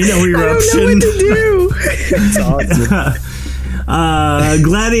volcano eruption. I don't know what to do. It's awesome.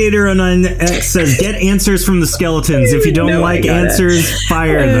 Gladiator 09X says, get answers from the skeletons. If you don't like answers,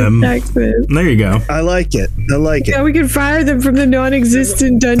 fire them. There you go. I like it. Yeah, we can fire them from the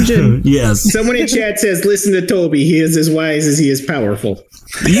non-existent dungeon. Yes. Someone in chat says, listen to Toby. He is as wise as he is powerful.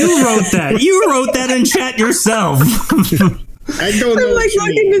 You wrote that. You wrote that in chat yourself. I don't know. I'm like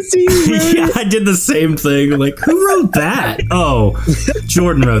looking to see who wrote Yeah, I did the same thing. Like, who wrote that? Oh,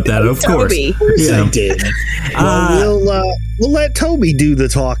 Jordan wrote that, of course. Toby. Yeah. I did. We'll let Toby do the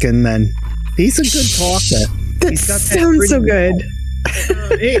talking then. He's a good talker. That He's got that sounds so pretty-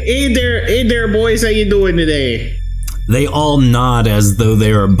 good. Hey there, boys. How you doing today? They all nod as though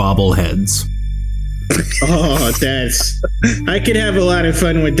they are bobbleheads. Oh, I could have a lot of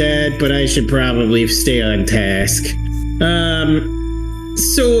fun with that, but I should probably stay on task.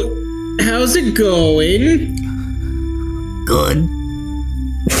 So how's it going? Good.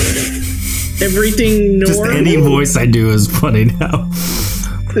 Everything normal? Just any voice I do is funny now.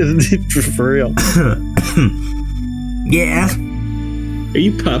 For real. Yeah, Are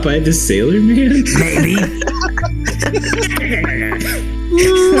you Popeye the Sailor Man? maybe.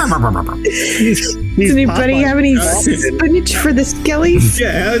 Does anybody have any spinach for the skellies?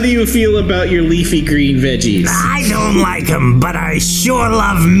 Yeah, how do you feel about your leafy green veggies? I don't like them, but I sure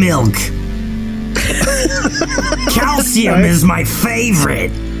love milk. Calcium is my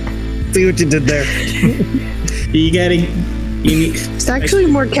favorite. See what you did there. There's actually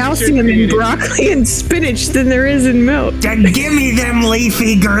more calcium in broccoli and spinach than there is in milk. Give me them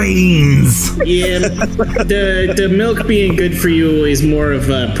leafy greens. Yeah, the milk being good for you is more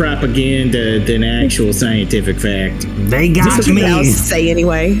of a propaganda than actual scientific fact. They got That's what cows me. say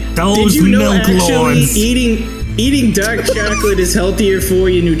anyway. Those Did you know milk actually lords. eating dark chocolate is healthier for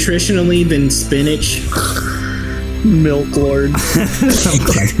you nutritionally than spinach? Milk Lord. I'm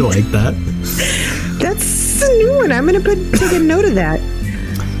glad you like that. That's a new one. I'm gonna take a note of that.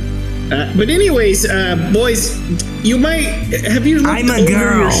 But anyways, boys, you might have you. I'm a looked over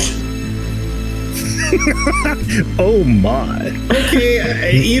girl. Oh my.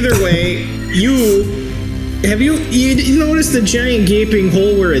 Okay, either way, you noticed the giant gaping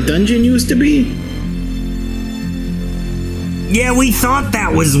hole where a dungeon used to be? Yeah, we thought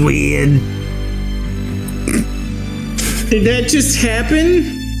that was weird. Did that just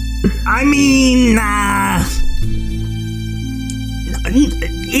happen? I mean,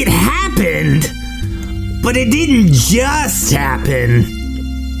 it happened, but it didn't just happen.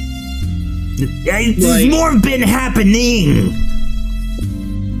 There's more been happening.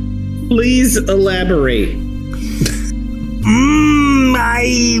 Please elaborate.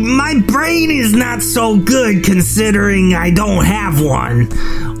 My brain is not so good considering I don't have one.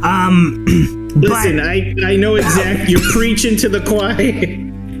 Listen, I know exactly. You're preaching to the choir.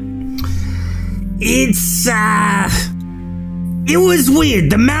 It was weird.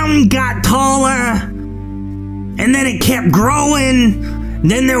 The mountain got taller, and then it kept growing.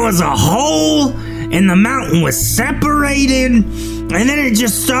 Then there was a hole, and the mountain was separated, and then it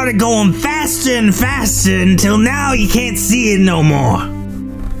just started going faster and faster until now you can't see it no more.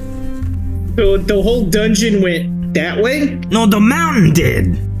 So the whole dungeon went that way? No, the mountain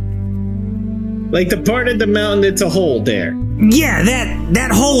did. Like the part of the mountain that's a hole there. Yeah,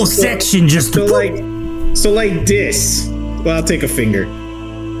 that whole section just. So like this. Well, I'll take a finger.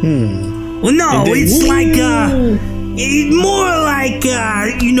 Well, no, then- it's like more like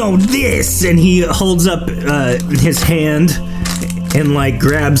this. And he holds up his hand and like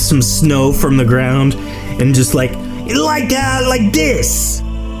grabs some snow from the ground and just like this.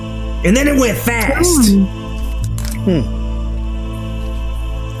 And then it went fast.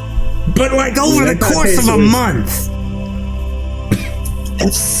 But like over the course of a month.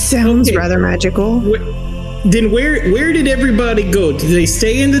 That sounds rather magical. Then where did everybody go? Did they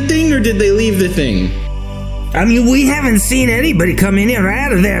stay in the thing or did they leave the thing? I mean, we haven't seen anybody come in or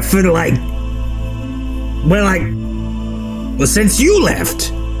out of there for since you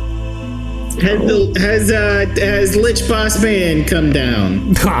left. Has Lich Boss Man come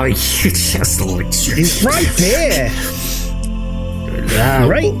down? Oh, you just He's right there.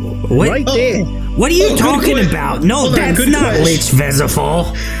 Right there. What are you good talking question. about? No, Hold on, that's good not question. Lich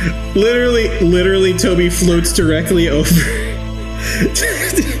Vezafall. Literally, Toby floats directly over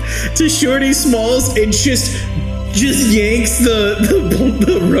to Shorty Smalls and just yanks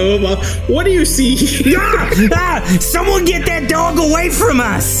the robe off. What do you see here? Someone get that dog away from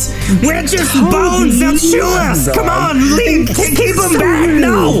us! We're just bones, they'll chew us! Come on, leave, keep him back!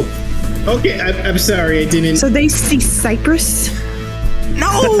 No! Okay, I'm sorry, I didn't. So they see Cypress? No!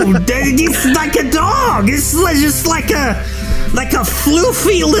 It's like a dog! It's just like a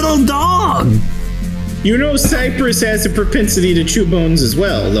floofy little dog! You know Cypress has a propensity to chew bones as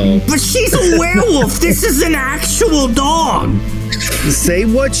well, though. But she's a werewolf. This is an actual dog. Say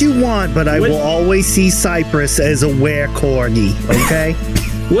what you want, but I will always see Cypress as a were-corgi, okay?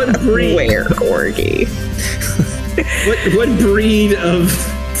 What breed? Where corgi? What breed of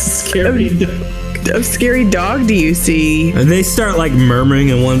scary dog? A scary dog do you see? And they start like murmuring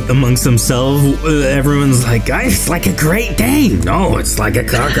amongst themselves. Everyone's like, it's like a Great Dane. No, it's like a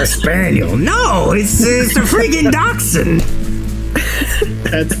Cocker Spaniel. No, it's a friggin' Dachshund.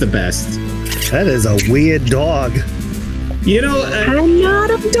 That's the best. That is a weird dog. You know, I'm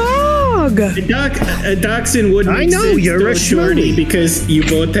not a dog. a dachshund would make I know, sense, you're though, a Shorty, schmooey. because you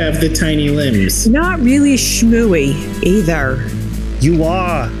both have the tiny limbs. Not really schmooey either. You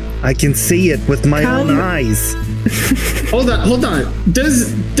are. I can see it with my own eyes. Hold on.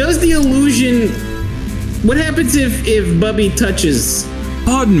 Does the illusion? What happens if Bubby touches?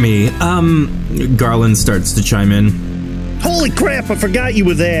 Pardon me. Garland starts to chime in. Holy crap, I forgot you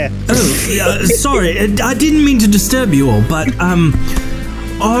were there. Oh, sorry. I didn't mean to disturb you all, but,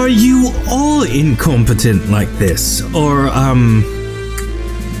 are you all incompetent like this? Or,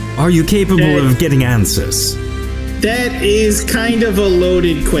 are you capable of getting answers? That is kind of a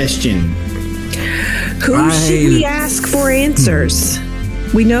loaded question. Who should we ask for answers?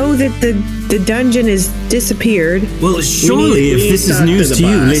 We know that the dungeon has disappeared. Well, surely if this is news to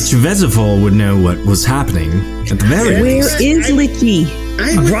you, Lich Vezafol would know what was happening at the very least. Where is Lichy?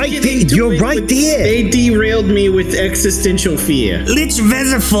 You're right there. They derailed me with existential fear. Lich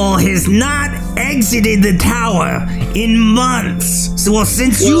Vezafol has not exited the tower in months. So,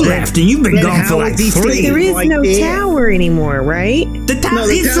 since you left, and you've been gone for like 3. There is no tower anymore, right? The tower,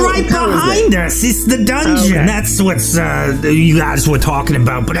 it's right behind us. It's the dungeon. Okay. That's what's you guys were talking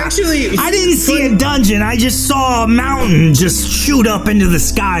about. But actually, I didn't see a dungeon. I just saw a mountain just shoot up into the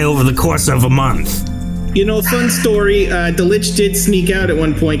sky over the course of a month. You know, fun story. The Lich did sneak out at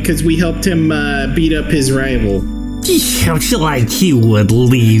one point because we helped him beat up his rival. Like he would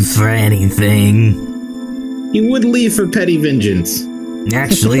leave for anything. He would leave for petty vengeance.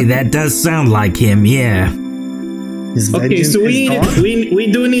 Actually, that does sound like him, yeah. Okay, so we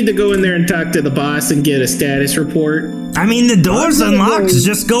do need to go in there and talk to the boss and get a status report. I mean, the door's unlocked.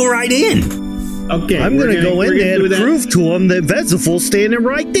 Just go right in. Okay, I'm going to go in there to prove to him that Vezafol's standing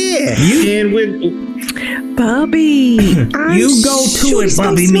right there. And we're... Bubby, you go to it,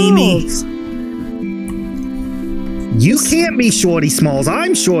 Bubby Mimi. You can't be Shorty Smalls.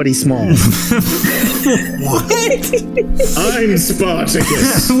 I'm Shorty Smalls. What? I'm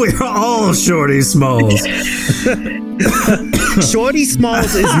Spartacus. We're all Shorty Smalls. Shorty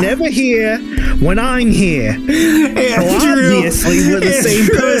Smalls is never here when I'm here. So obviously we're the same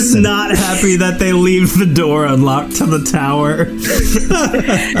Andrew is person. not happy that they leave the door unlocked to the tower.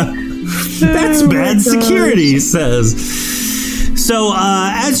 That's bad security, he says. So,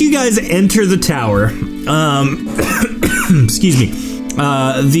 as you guys enter the tower, excuse me,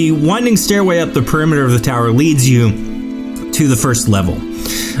 the winding stairway up the perimeter of the tower leads you to the first level.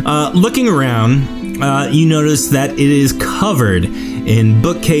 Looking around, you notice that it is covered in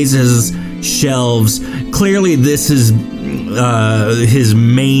bookcases, shelves. Clearly, this is his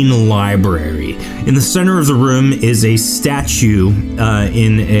main library. In the center of the room is a statue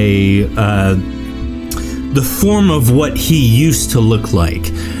in the form of what he used to look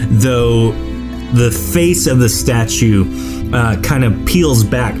like, though the face of the statue kind of peels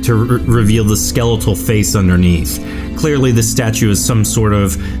back to reveal the skeletal face underneath. Clearly, the statue is some sort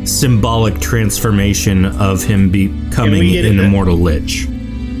of symbolic transformation of him becoming an immortal lich.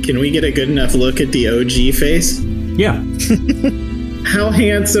 Can we get a good enough look at the OG face? Yeah. How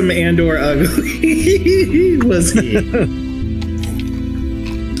handsome and or ugly was he?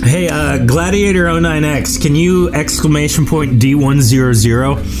 Hey, Gladiator 09X, can you exclamation point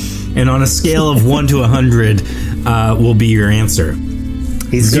D100? And on a scale of 1 to 100, will be your answer.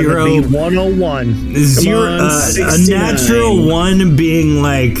 He's gonna be 101. Zero, a natural 1 being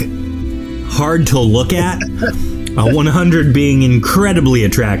like hard to look at, a 100 being incredibly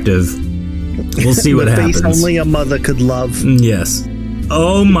attractive. We'll see what happens. Face only a mother could love. Yes.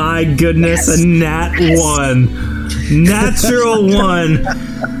 Oh my goodness, a nat 1. Natural 1.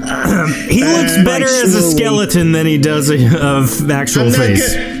 He looks better as a skeleton than he does of actual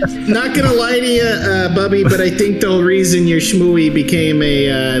face. Not gonna lie to you, Bubby, but I think the reason your Shmooey became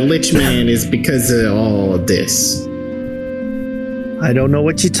a lich man is because of all of this. I don't know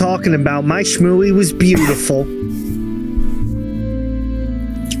what you're talking about. My Shmooey was beautiful.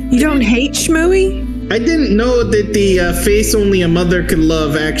 You don't hate Shmooey? I didn't know that the face only a mother could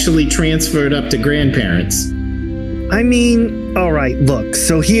love actually transferred up to grandparents. I mean, all right, look,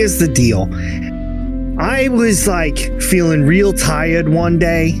 so here's the deal. I was like feeling real tired one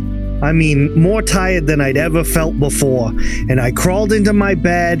day. I mean, more tired than I'd ever felt before. And I crawled into my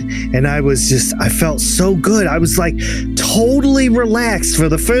bed and I felt so good. I was like totally relaxed for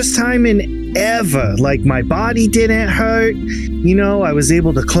the first time in ever. Like my body didn't hurt. You know, I was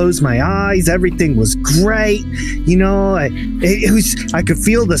able to close my eyes. Everything was great. You know, I could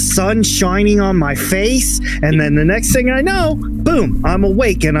feel the sun shining on my face. And then the next thing I know, boom, I'm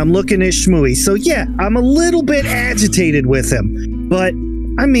awake and I'm looking at Shmooey. So yeah, I'm a little bit agitated with him. But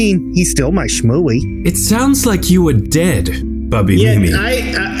I mean, he's still my Shmooey. It sounds like you were dead, Bubby Mimi.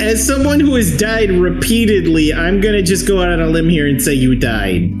 Yeah, as someone who has died repeatedly, I'm going to just go out on a limb here and say you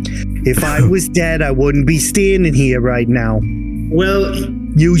died. If I was dead, I wouldn't be standing here right now. Well,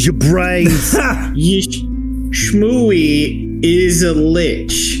 use your brains. Shmooey is a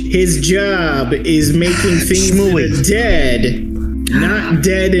lich. His job is making things that are dead not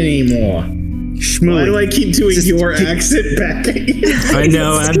dead anymore. Shmooey. Why do I keep doing your accent back at you? I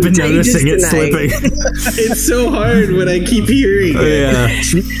know, I've been noticing it slipping. It's so hard when I keep hearing it. Yeah.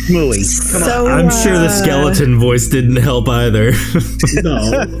 Shmooey. So, I'm sure the skeleton voice didn't help either.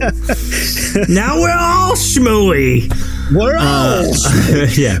 No. Now we're all Shmooey. We're all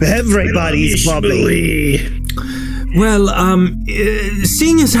yeah. Everybody's Bubby. Well,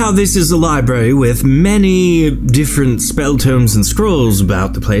 seeing as how this is a library with many different spell tomes and scrolls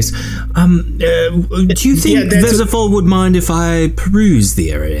about the place, do you think Vezafol would mind if I peruse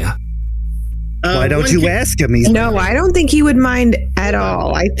the area? Why don't you ask him? No, I don't think he would mind at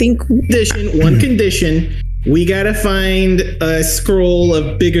all. I think one condition, we gotta find a scroll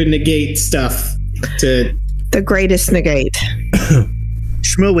of bigger negate stuff to the greatest negate.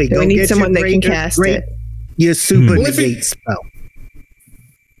 Shmooey, we need someone that can cast it. Your super negate spell.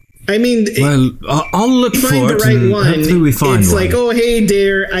 I mean, well, I'll look for the it. Right one. Hopefully we find it's one. like, oh hey,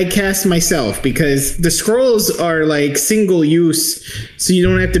 dare I cast myself, because the scrolls are like single use, so you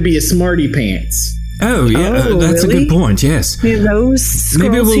don't have to be a smarty pants. Oh yeah, that's really? a good point. Yes. We have those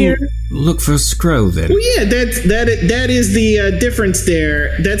scrolls Maybe we'll here. look for a scroll then. Well, yeah, that is the difference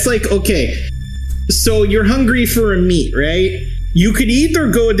there. That's like, okay, so you're hungry for a meat, right? You could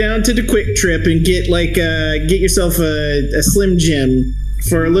either go down to the Quick Trip and get yourself a Slim Jim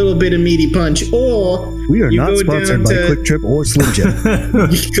for a little bit of meaty punch, or we are not sponsored by Quick Trip or Slim Jim.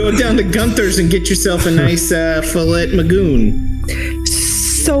 You go down to Gunther's and get yourself a nice Filet Magoon.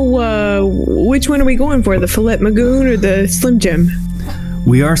 So, which one are we going for? The Filet Magoon or the Slim Jim?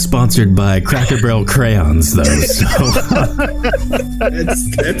 We are sponsored by Cracker Barrel crayons, though. So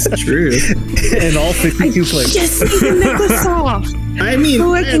that's true. And all 52 flavors. Just need to make us off. I mean,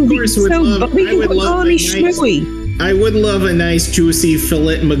 so I of course, would love. I would love I would love a nice juicy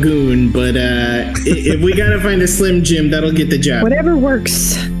Filet Magoon, but if we gotta find a Slim Jim, that'll get the job. Whatever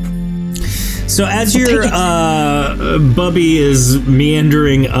works. So as your Bubby is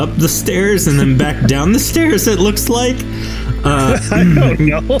meandering up the stairs and then back down the stairs, it looks like I don't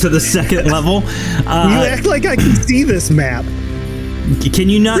know. to the second level. You act like I can see this map. Can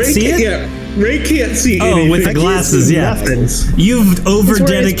you not see it? Yeah, Ray can't see. Oh, with the glasses, yeah. Nothing. You've over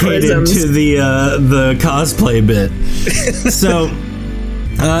dedicated to the cosplay bit. So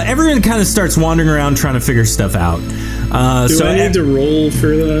everyone kind of starts wandering around trying to figure stuff out. Do I need to roll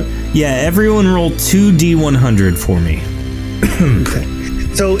for that? Yeah, everyone roll 2d100 for me. Okay.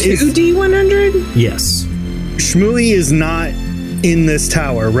 So 2d100? Yes. Shmooey is not in this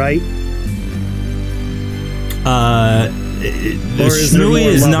tower, right? Shmooey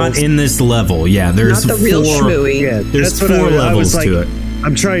is not in this level. Yeah, there's not the real Shmooey. Yeah, there's 4 levels to it.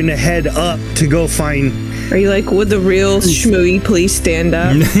 I'm trying to head up to go find. Are you like, would the real Shmooey please stand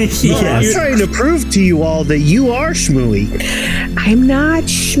up? Yes. I'm trying to prove to you all that you are Shmooey. I'm not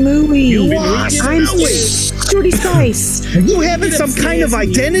Shmooey. You are I'm Shorty Spice. Are you having some kind of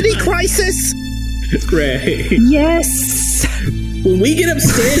identity crisis? Ray. Yes. When we get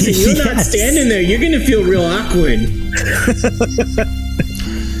upstairs and you're not standing there, you're gonna feel real awkward.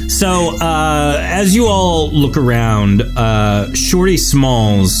 So, as you all look around, Shorty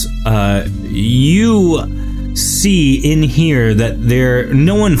Smalls, you see in here that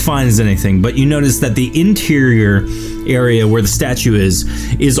no one finds anything, but you notice that the interior area where the statue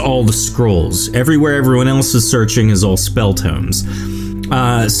is all the scrolls. Everywhere everyone else is searching is all spell tomes.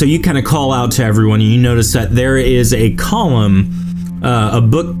 So you kind of call out to everyone, and you notice that there is a column, a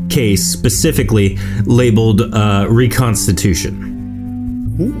bookcase specifically labeled Reconstitution.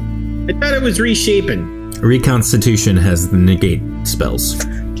 I thought it was reshaping. Reconstitution has the negate spells.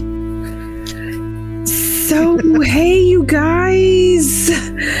 So, hey, you guys.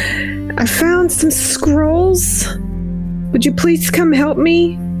 I found some scrolls. Would you please come help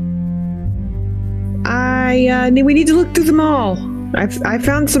me? we need to look through them all. I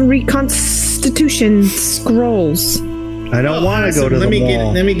found some reconstitution scrolls. I don't want to go to the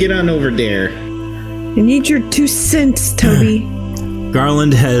mall. Let me get on over there. I need your 2 cents, Toby.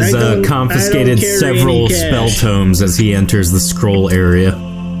 Garland has confiscated several spell tomes as he enters the scroll area.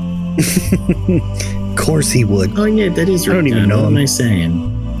 Of course he would. Oh yeah, that is right. I don't even know what him. am I saying?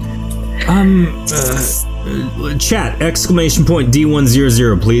 Chat,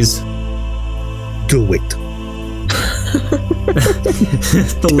 !D100, please. Do it.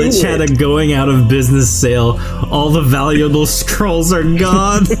 The Lich had a going out of business sale. All the valuable scrolls are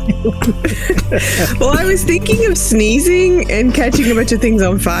gone. Well, I was thinking of sneezing and catching a bunch of things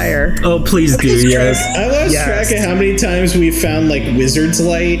on fire. Oh, please do, yes. I lost track of how many times we've found like Wizard's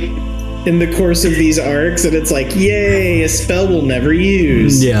Light in the course of these arcs, and it's like, yay, a spell we'll never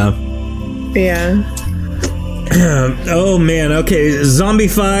use. Yeah. Yeah. Oh man, okay.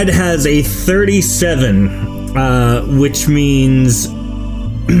 Zombified has a 37. Which means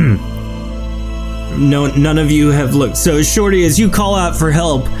none of you have looked. So, Shorty, as you call out for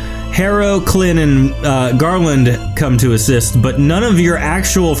help, Harrow, Clint, and Garland come to assist, but none of your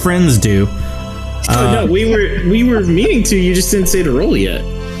actual friends do. No, we were meaning to. You just didn't say to roll yet.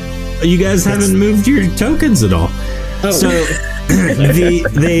 You guys haven't moved your tokens at all. Oh. So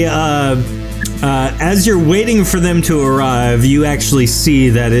as you're waiting for them to arrive, you actually see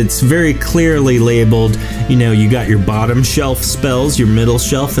that it's very clearly labeled. You know, you got your bottom shelf spells, your middle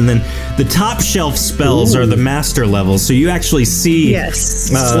shelf, and then the top shelf spells are the master level. So you actually see a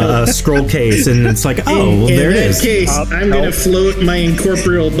scroll case, and it's like, oh, well, there it is. In that case, I'm going to float my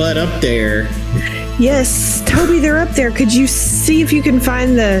incorporeal butt up there. Yes, Toby, they're up there. Could you see if you can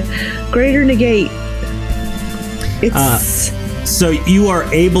find the Greater Negate? It's... So you are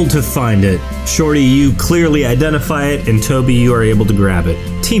able to find it. Shorty, you clearly identify it, and Toby, you are able to grab it.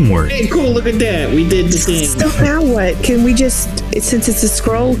 Teamwork. Hey, cool, look at that. We did the thing. So now what? Can we just, since it's a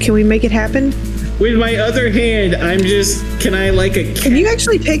scroll, can we make it happen? With my other hand, can I like a cat? Can you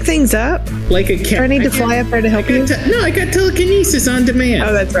actually pick things up? Like a cat? Do I need to fly up there to help you? No, I got telekinesis on demand.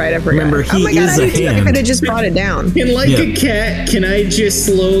 Oh, that's right. I forgot. Remember, he oh my God, is I a did too. I hand. could have just brought it down. And like a cat, can I just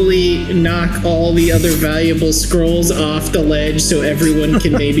slowly knock all the other valuable scrolls off the ledge so everyone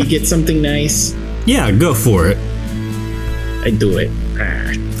can maybe get something nice? Yeah, go for it. I do it.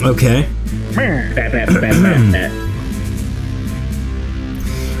 Okay.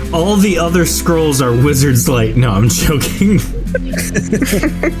 All the other scrolls are Wizard's Light. No, I'm joking.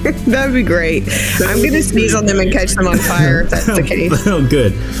 That would be great. I'm going to sneeze on them and catch them on fire if that's the case. Oh,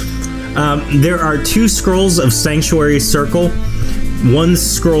 good. There are 2 scrolls of Sanctuary Circle, 1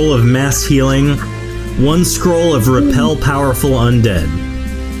 scroll of Mass Healing, 1 scroll of Repel Powerful Undead.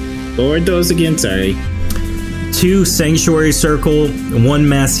 What were those again? Sorry. 2 Sanctuary Circle, 1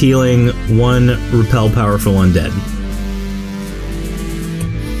 Mass Healing, 1 Repel Powerful Undead.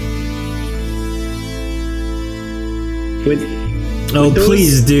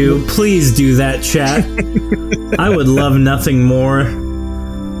 Please do that, chat. I would love nothing more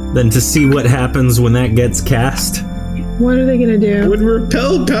than to see what happens when that gets cast. What are they gonna do? Would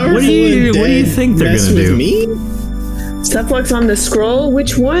Repel Powerful What do you think they're gonna do? Me? Stuff on the scroll?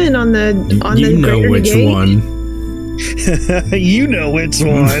 Which one? On the You know Greater which Negate? one. You know which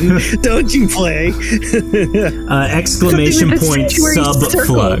one. Don't you play? Exclamation point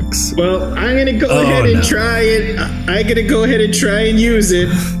subflux. Well, I'm gonna go ahead and try it. I'm gonna go ahead and try and use it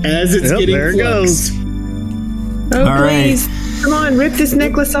as it's getting there it fluxed. Oh, All please. Come on, rip this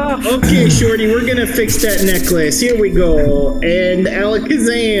necklace off. Okay, Shorty, we're gonna fix that necklace. Here we go. And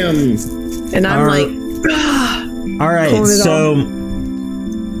alakazam. And I'm like, all right,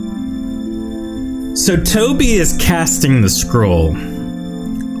 so Toby is casting the scroll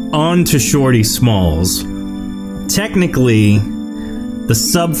onto Shorty Smalls. Technically, the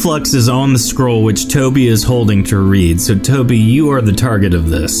subflux is on the scroll, which Toby is holding to read. So, Toby, you are the target of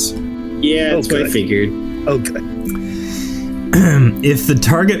this. Yeah, that's what I figured. Okay. If the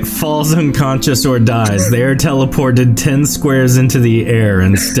target falls unconscious or dies, they are teleported 10 squares into the air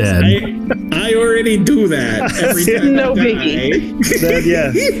instead. I already do that every time. No biggie.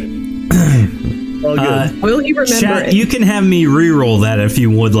 All good. Will you remember Chat, it? you can have me re-roll that if you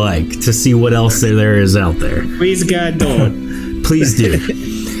would like to see what else there is out there. Please, God, don't. Please do.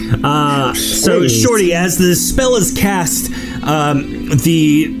 So, Shorty, as the spell is cast,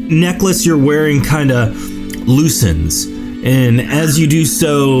 the necklace you're wearing kind of loosens. And as you do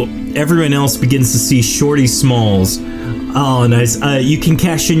so, everyone else begins to see Shorty Smalls. Oh, nice. You can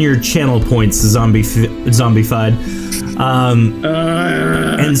cash in your channel points, Zombified.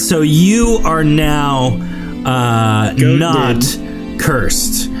 And so you are now not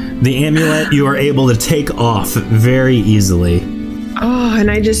cursed. The amulet you are able to take off very easily. Oh, and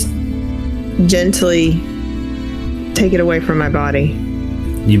I just gently take it away from my body.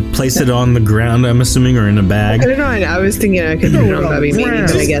 You place it on the ground, I'm assuming, or in a bag. Put it on. I was thinking I could put it on Bubby maybe,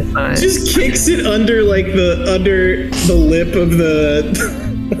 but I guess not. Just kicks it under the lip of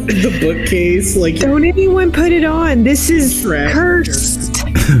the bookcase. Like, don't anyone put it on. This is Trash. cursed.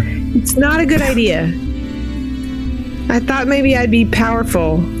 It's not a good idea. I thought maybe I'd be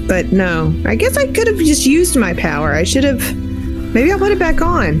powerful, but no. I guess I could have just used my power. I should have. Maybe I'll put it back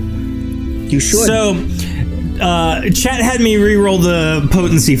on. You should. So, chat had me re-roll the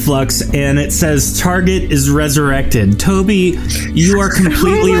potency flux, and it says target is resurrected. Toby, you are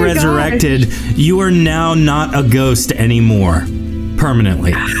completely Oh my resurrected. You are now not a ghost anymore.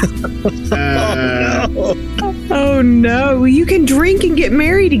 Permanently. Oh no, you can drink and get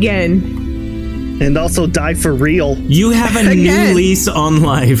married again. And also die for real. You have a new Again. lease on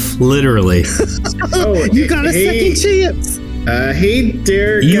life, literally. oh, You got a second chance. Hey,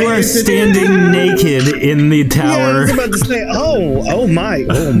 Derek. You are standing naked in the Yeah, I tower. was about to say, oh my.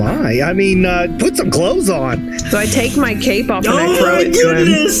 I mean, put some clothes on. So I take my cape off and I Oh throw my it to him.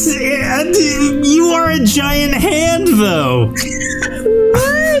 goodness! You are a giant hand, though.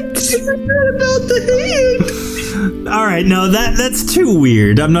 What? About the hand? All right, no, that's too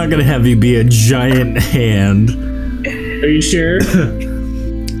weird. I'm not gonna have you be a giant hand. Are you sure?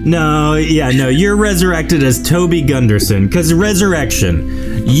 No, you're resurrected as Toby Gunderson, because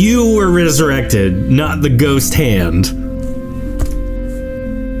resurrection. You were resurrected, not the ghost hand.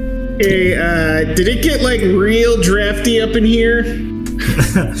 Hey, did it get like real drafty up in here?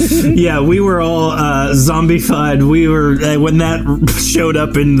 Yeah, we were all zombified. We were when that showed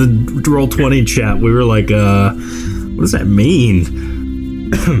up in the Roll20 chat. We were like, what does that mean?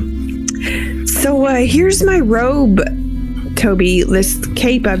 So here's my robe, Toby. This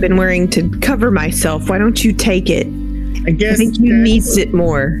cape I've been wearing to cover myself. Why don't you take it? I guess I think you need it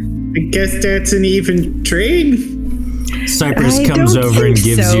more. I guess that's an even trade. Cypress I comes don't over and think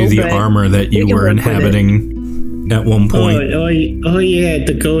gives so, you the but armor that we you can were work with it. inhabiting at one point. Oh yeah,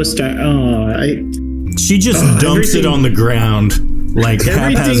 the ghost. She just dumps it everything- on the ground, like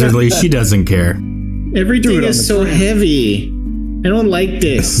Everything- haphazardly. She doesn't care. Everything is so heavy. I don't like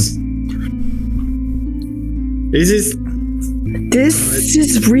this. This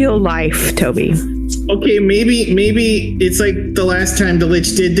is real life, Toby. okay. Maybe it's like the last time the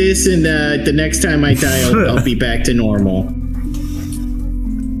Lich did this, and the next time I die, I'll be back to normal.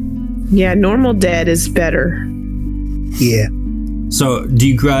 Yeah, normal dead is better. Yeah. So, do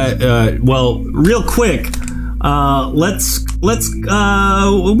you well, real quick, let's what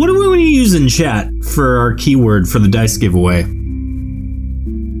do we want to use in chat for our keyword for the dice giveaway?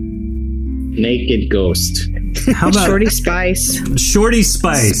 Naked ghost. How about Shorty Spice? Shorty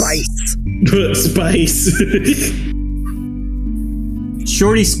Spice? Spice.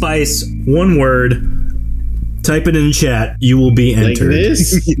 Shorty Spice, one word. Type it in chat. You will be Like entered.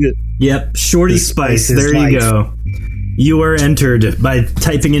 this? Yep, Shorty The Spice. spice is There you life. go. You are entered by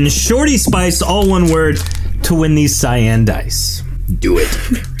typing in Shorty Spice, all one word, to win these cyan dice. Do it.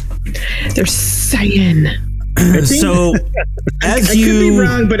 They're cyan. So, as I you could be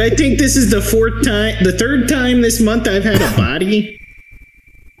wrong, but I think this is the third time this month I've had a body.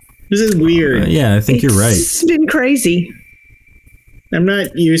 This is weird. yeah, I think you're right. It's been crazy. I'm not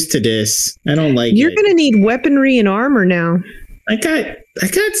used to this. I don't like You're it. gonna need weaponry and armor now. I got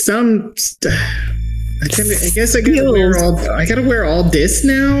some. I guess I gotta wear all this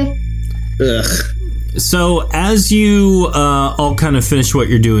now. Ugh. So, as you all kind of finish what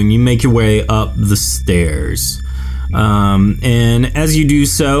you're doing, you make your way up the stairs. And as you do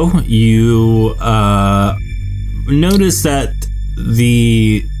so, you notice that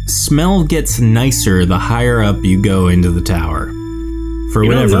the smell gets nicer the higher up you go into the tower. For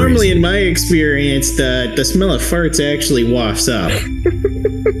whatever Normally reason. in my experience, the smell of farts actually wafts up.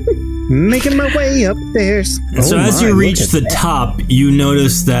 Making my way upstairs. So as you reach the top. top, you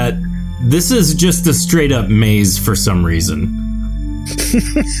notice that this is just a straight up maze for some reason.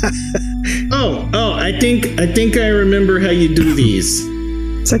 Oh, I think I remember how you do these.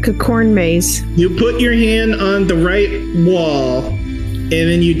 It's like a corn maze. You put your hand on the right wall, and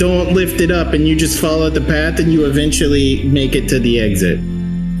then you don't lift it up, and you just follow the path, and you eventually make it to the exit.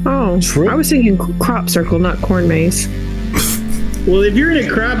 Oh, True. I was thinking crop circle, not corn maze. Well, if you're in a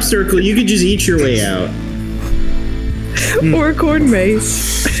crop circle, you could just eat your way out. Or corn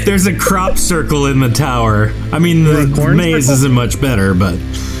maze. There's a crop circle in the tower. I mean, the corn maze circle? isn't much better, but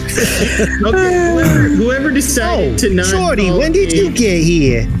Okay, whoever decided to not Shorty, call when did a- you get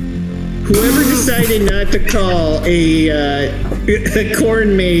here? Whoever decided not to call a a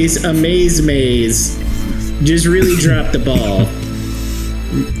corn maze, a maze. Just really dropped the ball.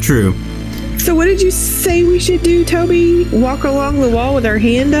 True. So what did you say we should do, Toby? Walk along the wall with our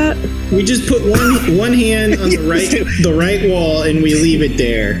hand up? We just put one hand on the right wall and we leave it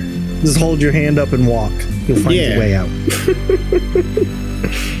there. Just hold your hand up and walk. You'll find your way out.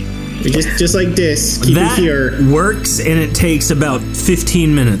 just like this. Keep it here. That works, and it takes about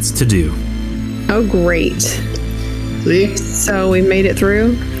 15 minutes to do. Oh, great. See? So we made it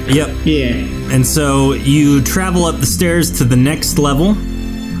through? Yep. Yeah. And so you travel up the stairs to the next level.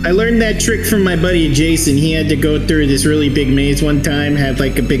 I learned that trick from my buddy Jason. He had to go through this really big maze one time, had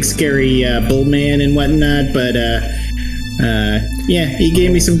like a big scary bull man and whatnot, but yeah, he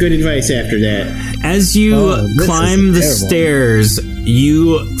gave me some good advice after that. As you climb the stairs,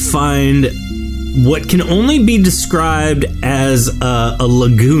 you find what can only be described as a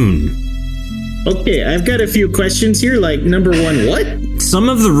lagoon. Okay, I've got a few questions here, like number one, what? Some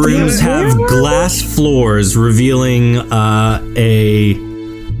of the rooms have glass floors revealing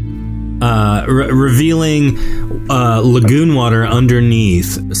lagoon water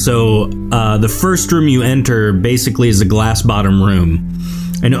underneath. So the first room you enter basically is a glass bottom room.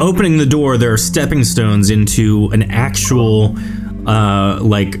 And opening the door, there are stepping stones into an actual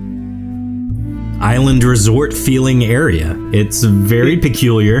like island resort feeling area. It's very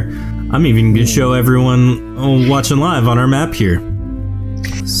peculiar. I'm even going to show everyone watching live on our map here.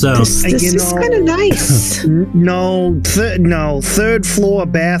 So this is kind of nice. No, third floor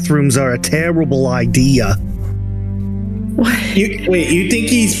bathrooms are a terrible idea. You think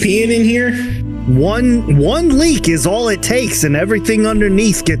he's peeing in here? One leak is all it takes, and everything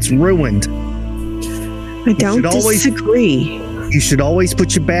underneath gets ruined. I don't disagree. You should always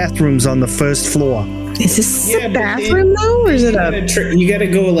put your bathrooms on the first floor. Is this a bathroom though, or is it you gotta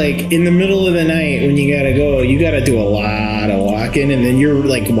go like in the middle of the night when you gotta go. You gotta do a lot of walking, and then you're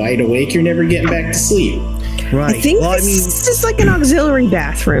like wide awake. You're never getting back to sleep. Right. I think this is like an auxiliary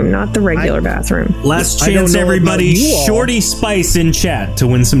bathroom, not the regular bathroom. Last chance, everybody. Shorty Spice in chat to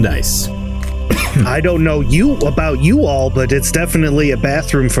win some dice. I don't know about you all, but it's definitely a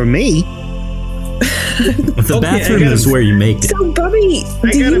bathroom for me. The bathroom is where you make it. So, Bubby,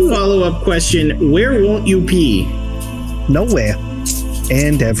 I got a follow-up question. Where won't you pee? Nowhere.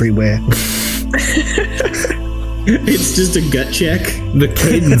 And everywhere. It's just a gut check. The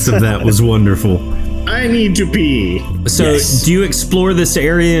cadence of that was wonderful. I need to pee. So, do you explore this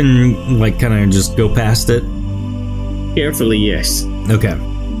area and like kind of just go past it? Carefully, yes. Okay.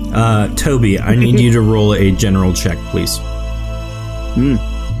 Toby, I need you to roll a general check, please. I'm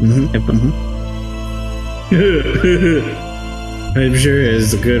sure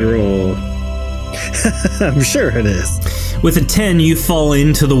it's a good roll. I'm sure it is. With a 10, you fall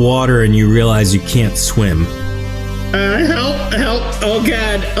into the water and you realize you can't swim. Help! Oh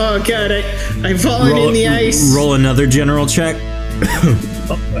god! I've fallen in the ice. Roll another general check.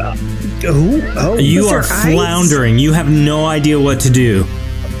 You are floundering. You have no idea what to do.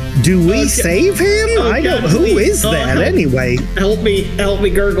 Do we save him? I don't. Who is that anyway? Help me,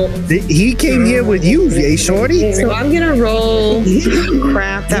 Gurgle. He came here with you, eh, Shorty? So I'm gonna roll.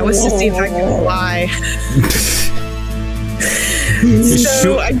 Crap, that was to see if I can fly.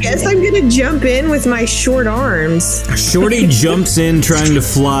 So I guess I'm gonna jump in with my short arms. Shorty jumps in, trying to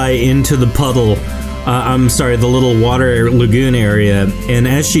fly into the puddle. The little water lagoon area. And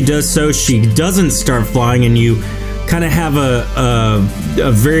as she does so, she doesn't start flying, and you kind of have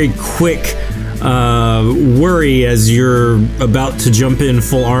a very quick worry as you're about to jump in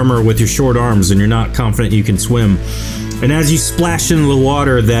full armor with your short arms, and you're not confident you can swim. And as you splash into the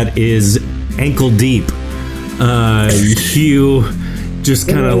water that is ankle deep, you just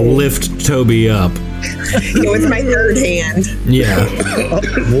kind of lift Toby up. With my third hand. Yeah.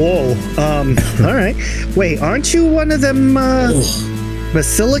 Whoa. All right. Wait, aren't you one of them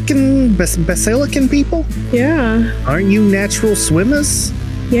basilican people? Yeah. Aren't you natural swimmers?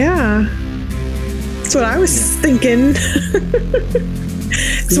 Yeah. That's what I was thinking.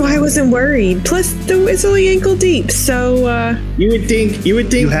 That's why I wasn't worried. Plus, it's only ankle deep, so you would think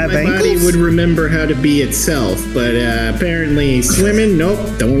my body would remember how to be itself, but apparently swimming, nope,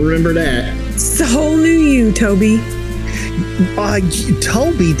 don't remember that. It's a whole new you, Toby.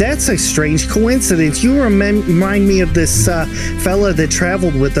 Toby, that's a strange coincidence. You remind me of this fella that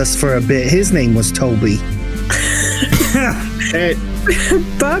traveled with us for a bit. His name was Toby.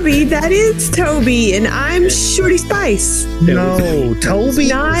 Bubby, that is Toby, and I'm Shorty Spice. No,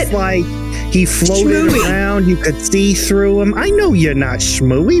 Toby is like he floated around. You could see through him. I know you're not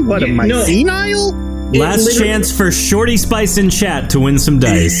Schmooey. What am I, senile? Last chance for Shorty Spice in chat to win some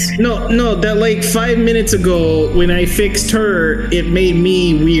dice. No, that like 5 minutes ago when I fixed her, it made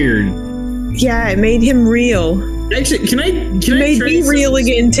me weird. Yeah, it made him real. Actually, can I Made try me real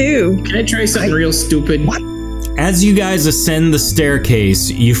again too. Can I try something real stupid? What? As you guys ascend the staircase,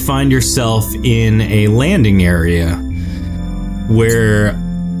 you find yourself in a landing area where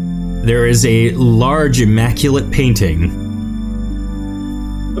there is a large immaculate painting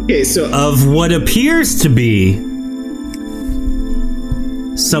Okay, so of what appears to be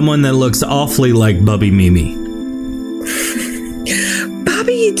someone that looks awfully like Bubby Mimi.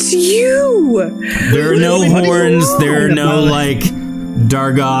 Bobby, it's you. There are no horns, there are no like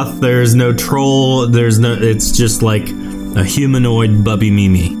Dargoth, there's no troll, it's just like a humanoid Bubby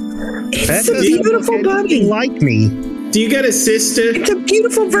Mimi. It's a beautiful Bobby. Like me. do you got a sister? It's a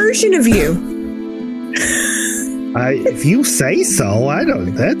beautiful version of you. If you say so, I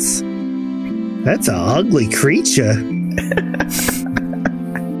don't. That's an ugly creature.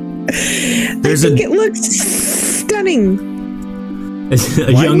 I think it looks stunning. A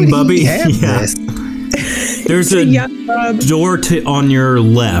Why young would he Bubby. have Yeah. this? There's It's a young Bob. door on your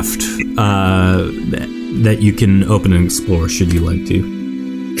left that you can open and explore should you like to.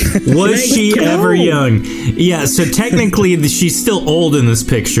 Was she ever young? Yeah, so technically she's still old in this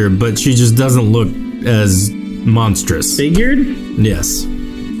picture, but she just doesn't look as monstrous. Figured? Yes.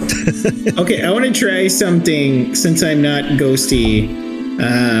 Okay, I want to try something since I'm not ghosty.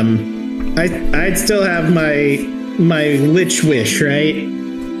 I'd still have my Lich Wish, right?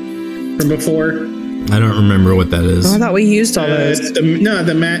 From before. I don't remember what that is. Oh, I thought we used all those.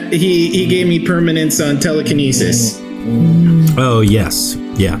 He gave me permanence on telekinesis. Oh, yes.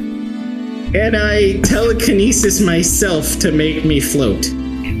 Yeah. And I telekinesis myself to make me float.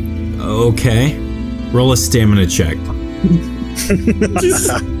 Okay. Roll a stamina check.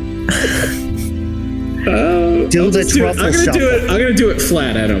 Dilda truffle I'm shuffle. gonna do it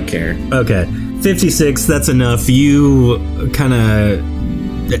flat. I don't care. Okay. 56, that's enough. You kind of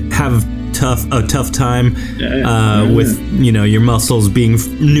have a tough time with, your muscles being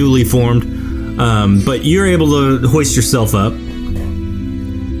newly formed. But you're able to hoist yourself up.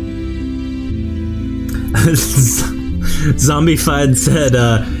 Zombified said,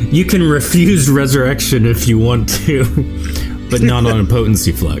 you can refuse resurrection if you want to, but not on a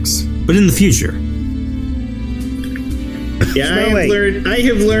potency flux. But in the future. Yeah, I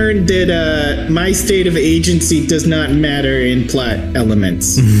have learned that my state of agency does not matter in plot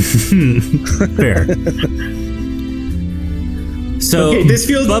elements. Fair. So, okay, this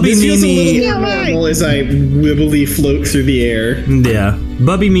feels a little more normal as I wibbly float through the air. Yeah.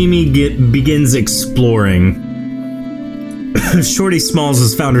 Bubby Mimi begins exploring. Shorty Smalls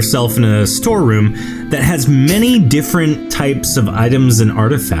has found herself in a storeroom that has many different types of items and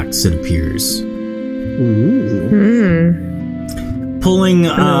artifacts, it appears. Pulling,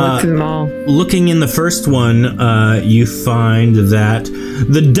 Look through them all. looking in the first one, you find that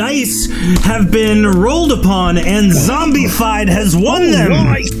the dice have been rolled upon and Zombified has won them.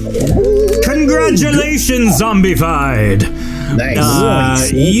 Congratulations, Zombified.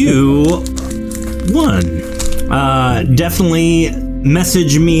 Nice. You won. Definitely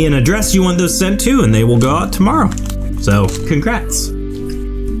message me an address you want those sent to, and they will go out tomorrow. So, congrats.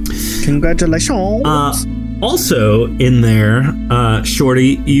 Congratulations. Also in there,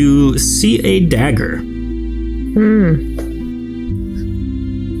 Shorty, you see a dagger.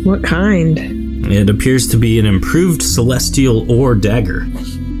 What kind? It appears to be an improved celestial ore dagger.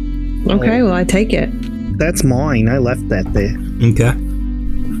 Okay, well, I take it. That's mine. I left that there. Okay.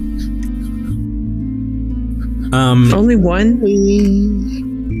 Only one?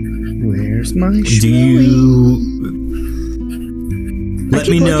 Where's my Do you let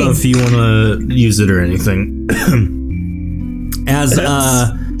me keep know looking. if you want to use it or anything? As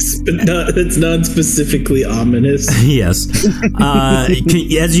It's non-specifically ominous. yes,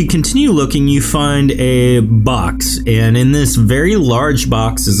 as you continue looking, you find a box, and in this very large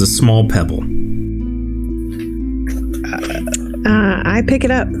box is a small pebble. I pick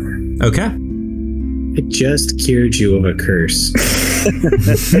it up. Okay. I just cured you of a curse.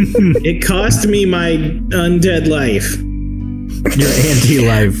 It cost me my undead life. Your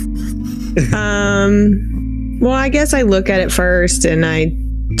anti-life. Well, I guess I look at it first and I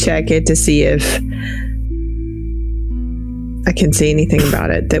check it to see if I can see anything about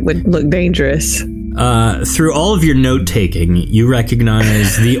it that would look dangerous. Through all of your note taking, you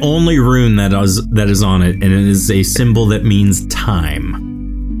recognize the only rune that is on it, and it is a symbol that means time.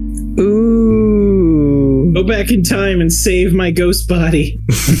 Ooh. Go back in time and save my ghost body.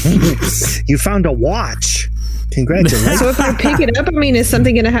 You found a watch. Congratulations. So if I pick it up, I mean, is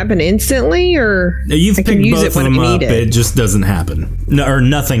something going to happen instantly, or You've I can picked use both it of when them I up. need It it? just doesn't happen. No, or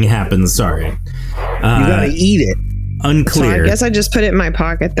nothing happens. Sorry. You gotta eat it. So Unclear. I guess I just put it in my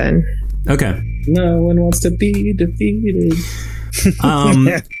pocket then. Okay. No one wants to be defeated.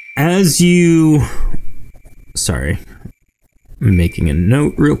 As you... Sorry. I'm making a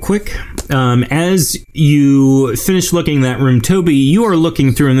note real quick. As you finish looking in that room, Toby, you are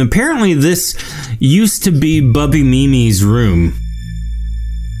looking through, and apparently this used to be Bubby Mimi's room.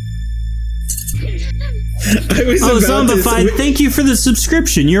 I was Oh, about to Zombified, thank you for the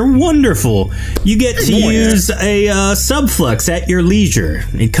subscription. You're wonderful. You get to use a subflux at your leisure.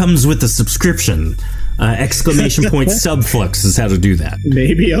 It comes with a subscription. Exclamation point subflux is how to do that.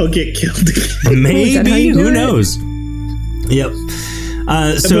 Maybe I'll get killed again. Maybe, you do who it? knows? Yep.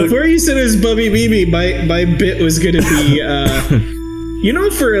 So Before you said it was Bubby Mimi, my bit was going to be, you know,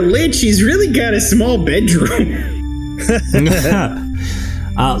 for a lich, he's really got a small bedroom.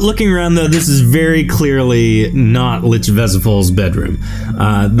 looking around, though, this is very clearly not Lich Vesifal's bedroom.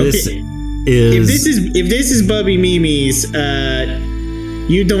 This Okay. is... If this is Bubby Mimi's,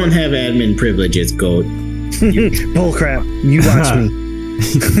 you don't have admin privileges, Goat. Bullcrap. You watch me.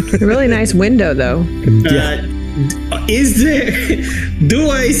 A really nice window, though. Is there? Do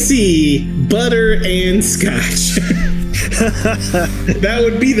I see butter and scotch? That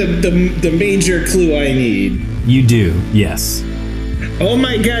would be the major clue I need. You do, yes. Oh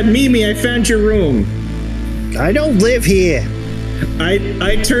my God, Mimi! I found your room. I don't live here.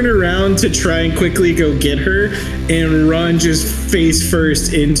 I turn around to try and quickly go get her and run just face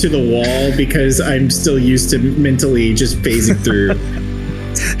first into the wall because I'm still used to mentally just phasing through.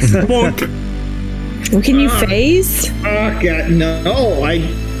 Well, can you phase? Oh God, no!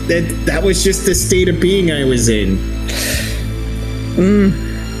 That was just the state of being I was in.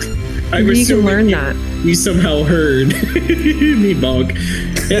 I'm You can learn assuming that. You somehow heard me bonk.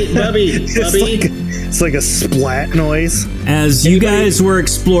 Hey, Bubby, It's like a splat noise. As you guys were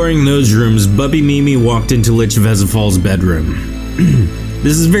exploring those rooms, Bubby Mimi walked into Lich Vesifal's bedroom.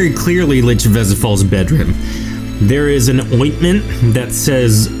 This is very clearly Lich Vesifal's bedroom. There is an ointment that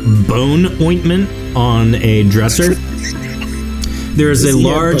says bone ointment on a dresser. There is a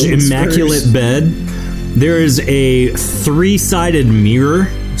large immaculate bed. There is a 3-sided mirror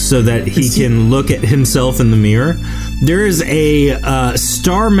so that he can look at himself in the mirror. There is a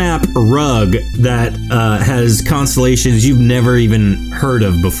star map rug that has constellations you've never even heard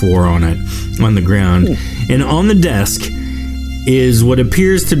of before on it, on the ground. And on the desk is what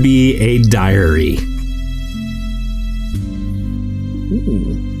appears to be a diary.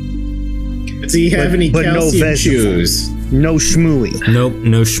 Does he have any but no calcium Vesifal. shoes? No schmooey. Nope,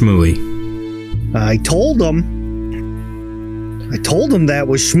 no schmooey. I told them that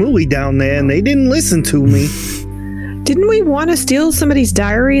was schmooey down there, and they didn't listen to me. Didn't we want to steal somebody's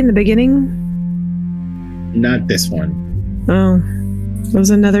diary in the beginning? Not this one. Oh, it was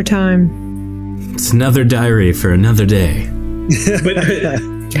another time. It's another diary for another day. But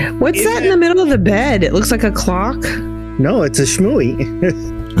What's that in the middle of the bed? It looks like a clock. No, it's a schmooey.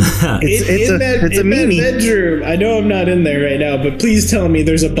 It's a in Mimi. that bedroom. I know I'm not in there right now, but please tell me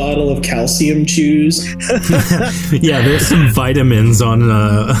there's a bottle of calcium chews. Yeah, there's some vitamins on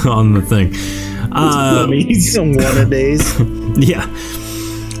the thing. Some water days. Yeah.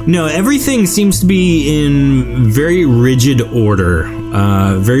 No, everything seems to be in very rigid order,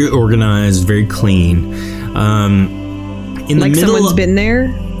 very organized, very clean. In Like the middle, someone's been there?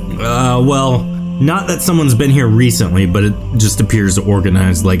 well, not that someone's been here recently, but it just appears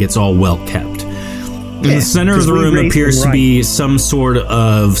organized, like it's all well kept. In the center of 'cause the we room raised appears them to right. be some sort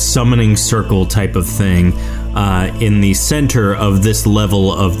of summoning circle type of thing in the center of this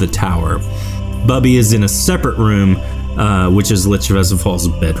level of the tower. Bubby is in a separate room, which is Lich Vesifal's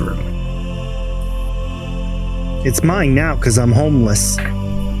bedroom. It's mine now because I'm homeless.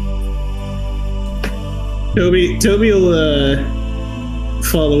 Toby will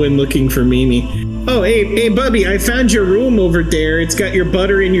follow in looking for Mimi. Oh, hey, Bubby, I found your room over there. It's got your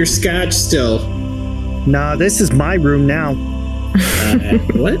butter and your scotch still. Nah, this is my room now.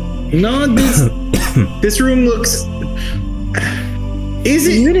 What? No, this room looks. Is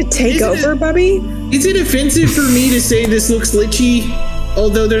Are it? you going to take over, Bubby? Is it offensive for me to say this looks lichy?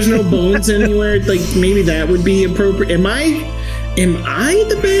 Although there's no bones anywhere, like maybe that would be appropriate. Am I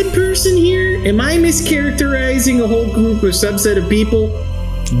the bad person here? Am I mischaracterizing a whole group or subset of people?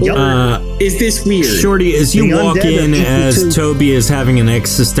 Or is this weird? Shorty, as you The walk undead are in people as too. Toby is having an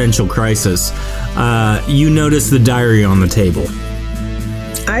existential crisis, you notice the diary on the table.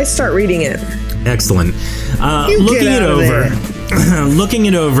 I start reading it. Excellent. You Looking get it out of over, there. looking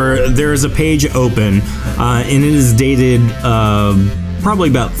it over, there is a page open, and it is dated probably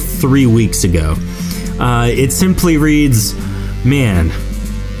about 3 weeks ago. It simply reads, "Man."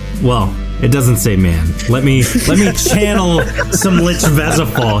 Well, it doesn't say "man." Let me channel some Lich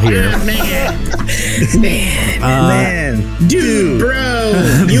Vezafall here. Man, Dude, bro,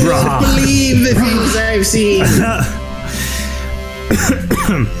 you won't believe the things I've seen.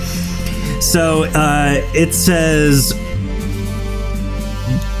 So it says,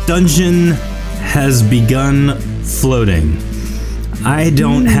 "Dungeon has begun floating. I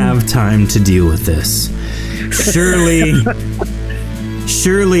don't have time to deal with this.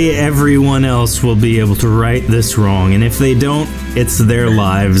 Surely everyone else will be able to right this wrong, and if they don't, it's their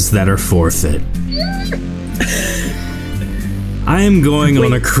lives that are forfeit. I am going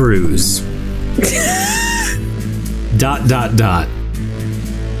on a cruise. ...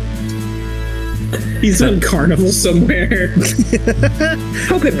 He's on Carnival somewhere.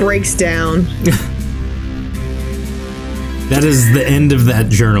 Hope it breaks down. That is the end of that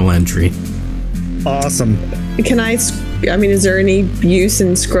journal entry. awesome. Can I mean, is there any use in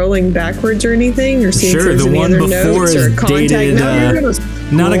scrolling backwards or anything? Or seeing Sure, if there's the any one other before notes is or contact dated, number?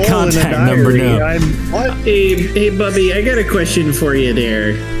 not a Roll in contact number, diary. no. What? Hey, Bubby, I got a question for you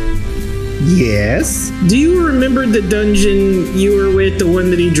there. Yes. Do you remember the dungeon you were with, the one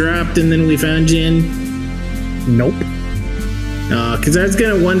that he dropped and then we found you in? Nope. Because I was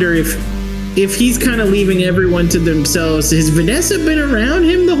going to wonder if he's kind of leaving everyone to themselves. Has Vanessa been around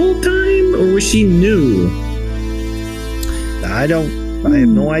him the whole time, or was she new? I have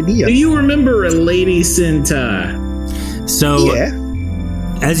no idea. Do you remember a Lady Cinta? So, Yeah.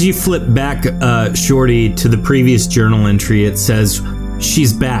 as you flip back, Shorty, to the previous journal entry, it says,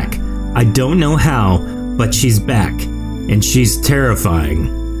 "She's back. I don't know how, but she's back. And she's terrifying.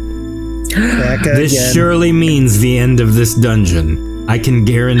 Back This again. surely means the end of this dungeon. I can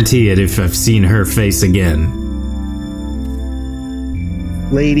guarantee it if I've seen her face again."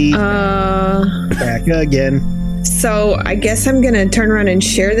 Lady. Back again. So I guess I'm gonna turn around and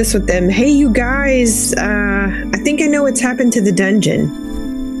share this with them. Hey, you guys! I think I know what's happened to the dungeon.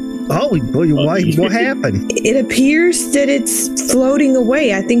 Oh, why? What happened? It appears that it's floating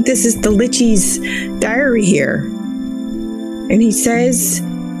away. I think this is the Lichy's diary here, and he says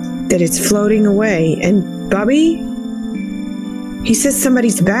that it's floating away. And Bubby, he says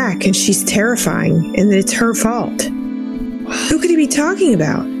somebody's back, and she's terrifying, and that it's her fault. Who could he be talking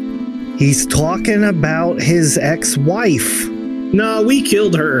about? He's talking about his ex-wife. No, we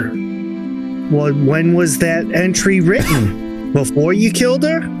killed her. Well, when was that entry written? Before you killed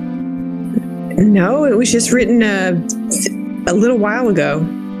her? No, it was just written a little while ago.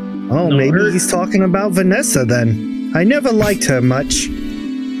 Oh, No, maybe her- he's talking about Vanessa then. I never liked her much.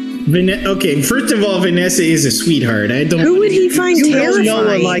 Okay, first of all, Vanessa is a sweetheart. I don't. Who would he find You don't terrifying? know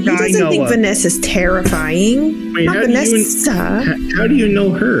her like he I doesn't know think her. Vanessa's terrifying. Wait, Not how do you- Vanessa. How do you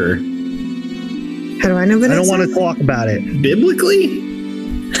know her? How do I know I Vanessa? don't want to talk about it. Biblically?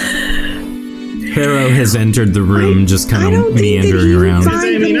 Harrow has entered the room, just I kind don't of think that he meandering would around. find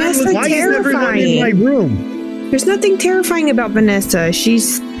I mean, Vanessa Why is everyone in my terrifying. room? There's nothing terrifying about Vanessa.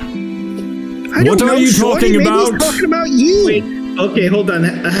 She's I don't What are know, you Shorty. talking Maybe about? He's talking about you. Wait, okay, hold on.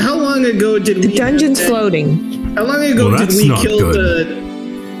 How long ago did the we dungeon's floating. How long ago Well, did that's we not kill good.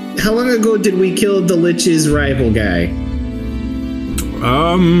 How long ago did we kill the Lich's rival guy?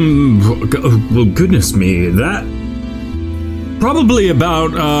 Well, goodness me, that probably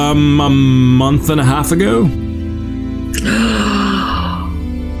about a month and a half ago.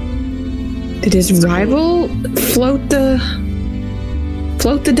 Did his rival float the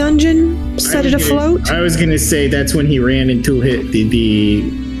dungeon? Set it afloat? I was gonna say that's when he ran into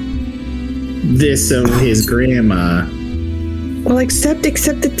this of his grandma. Well, except it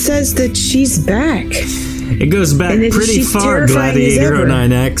says that she's back. It goes back And then pretty she's far, terrifying as Gladiator ever.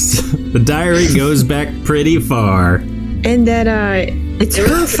 09X. The diary goes back pretty far. And that it's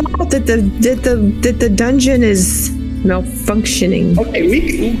her fault that the dungeon is malfunctioning. Okay,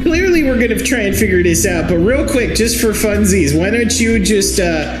 we clearly we're gonna try and figure this out, but real quick, just for funsies, why don't you just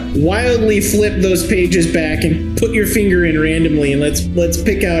wildly flip those pages back and put your finger in randomly, and let's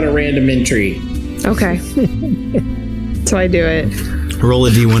pick out a random entry. Okay. So I do it. Roll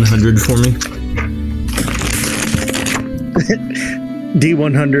a D100 for me.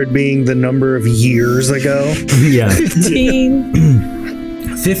 D100 being the number of years ago. Yeah.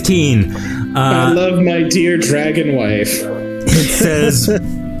 15. 15. I love my dear dragon wife. It says,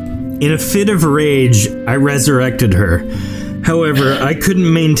 "In a fit of rage, I resurrected her. However, I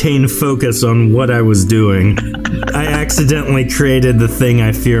couldn't maintain focus on what I was doing. I accidentally created the thing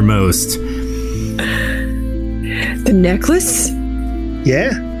I fear most." The necklace?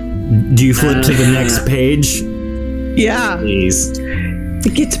 Yeah. Do you flip to the next page? Yeah. Please.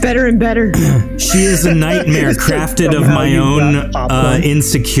 It gets better and better. She is a nightmare crafted of Somehow my you own got popcorn.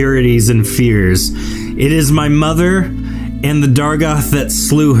 insecurities and fears. It is my mother and the Dargoth that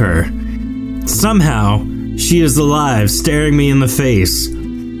slew her. Somehow, she is alive, staring me in the face.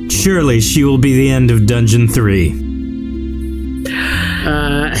 Surely she will be the end of Dungeon 3.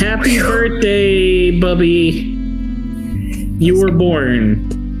 Happy birthday, Bubby. You were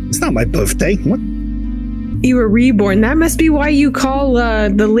born. It's not my birthday. What? You were reborn. That must be why you call the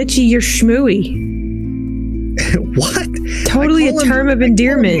Litchi your schmooey. What? Totally a term of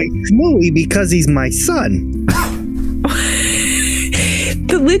endearment. Schmooey because he's my son.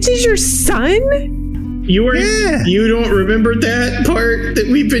 The Lich is your son? You were. Yeah. You don't remember that part that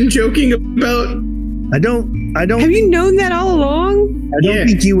we've been joking about? I don't. Have you known that all along? I don't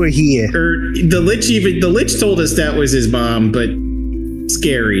think you were here. Or the Lich told us that was his mom, but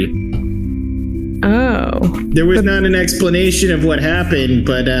scary. Oh. There was not an explanation of what happened,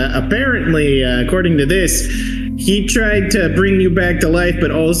 but apparently, according to this, he tried to bring you back to life,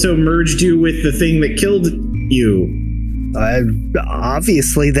 but also merged you with the thing that killed you.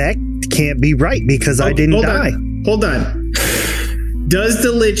 Obviously, that can't be right because I didn't die. Hold on. Does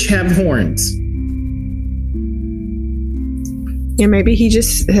the Lich have horns? Yeah, maybe he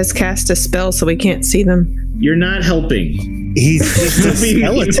just has cast a spell so we can't see them. You're not helping. He's just a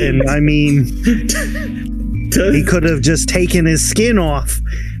skeleton. I mean, he could have just taken his skin off.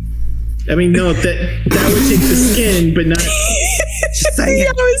 I mean, no, that would take the skin, but not. Just Yeah, saying.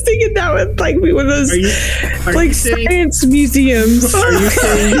 I was thinking that would like be one of those Are you like saying, science museums. Are you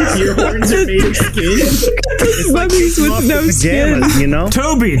saying your horns are made of skin? Mummies with no skin. Pajamas, you know?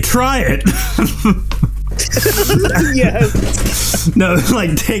 Toby, try it. Yes. No,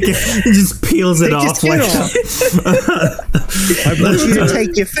 like take it. He just peels it Take your off. skin Like off. I want you to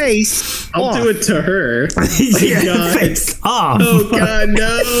take your face I'll off. do it to her. yeah, God. face off. Oh God,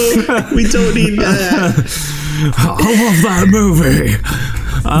 no! We don't need that. I love that movie.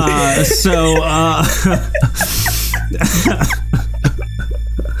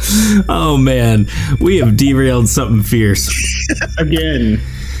 Oh man, we have derailed something fierce. Again.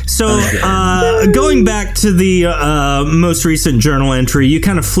 So, going back to the most recent journal entry, you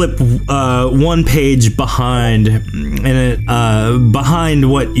kind of flip one page behind, and it behind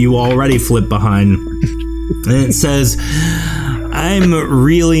what you already flipped behind, and it says, "I'm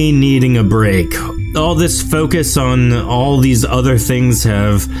really needing a break. All this focus on all these other things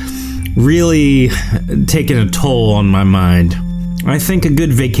have really taken a toll on my mind. I think a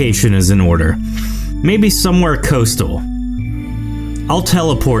good vacation is in order. Maybe somewhere coastal. I'll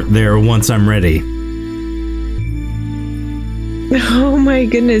teleport there once I'm ready." Oh my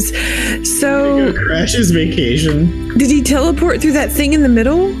goodness. So, Crash's vacation. did he teleport through that thing in the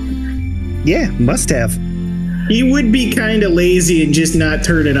middle? Yeah, must have. He would be kind of lazy and just not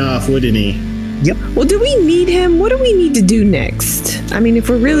turn it off, wouldn't he? Yep. Well, do we need him? What do we need to do next? I mean, if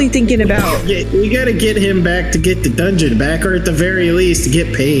we're really thinking about... Yeah, we got to get him back to get the dungeon back, or at the very least, to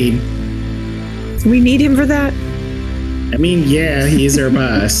get paid. We need him for that? I mean, yeah, he's our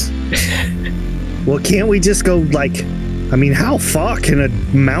boss. Well, can't we just go, like... I mean, how far can a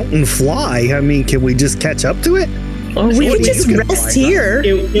mountain fly? I mean, can we just catch up to it? Or we Well, could you just can rest fly, here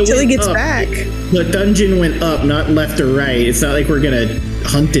It until he went gets up. back. The dungeon went up, not left or right. It's not like we're going to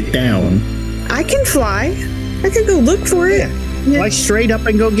hunt it down. I can fly. I could go look for it. Fly straight up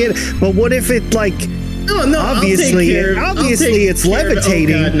and go get it. But what if it, like... No, Obviously- obviously it's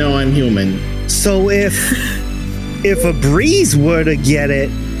levitating. Oh God, no, I'm human. So if a breeze were to get it,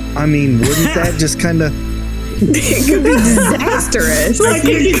 I mean, wouldn't that just kind of... It could be disastrous. Like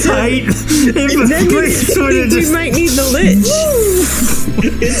a kite. Then we might need the Lich.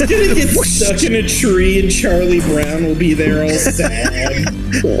 It's gonna get stuck in a tree, and Charlie Brown will be there all sad.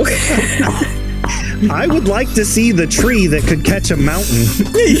 I would like to see the tree that could catch a mountain.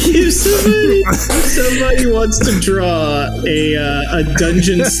 If somebody wants to draw a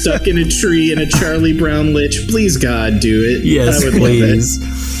dungeon stuck in a tree and a Charlie Brown Lich, please God, do it. Yes, I would love it.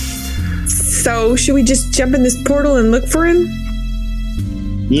 please. So, should we just jump in this portal and look for him?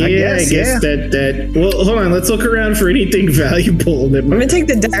 Yeah, I guess that. Well, hold on. Let's look around for anything valuable. That I'm gonna take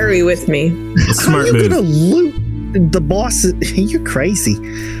the diary with me. How Smart are you move. gonna loot the boss? You're crazy.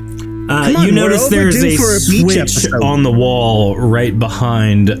 on, You notice we're there's overdue a for a beach switch episode. on the wall right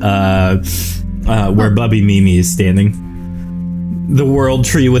behind where Bubby Mimi is standing. The world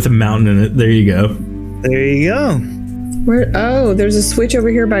tree with a mountain in it. There you go. There you go. Where? Oh, there's a switch over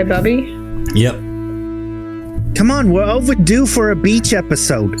here by Bubby. Yep. Come on, we're overdue for a beach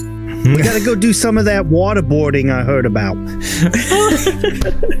episode. We got to go do some of that waterboarding I heard about.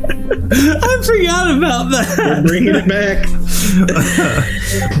 I forgot about that. We're bringing it back.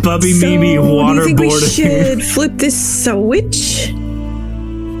 Bubby Mimi Do you think we waterboarding. should flip this switch?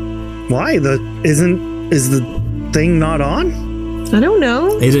 Why? Is the thing not on? I don't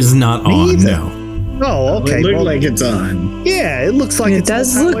know. It is not on, either. no. Oh, okay. It looked well, like it's on. yeah, it looks like It it's all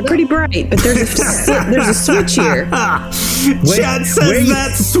does look powered pretty up. bright, but there's a switch here. Chad says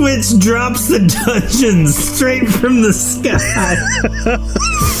that switch drops the dungeons straight from the sky.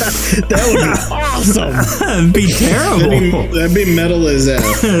 That would be awesome. That'd be terrible. That'd be metal as F.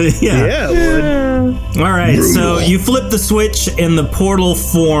 Yeah. Yeah, it would. All right, so you flip the switch and the portal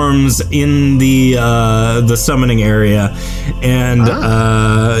forms in the summoning area, and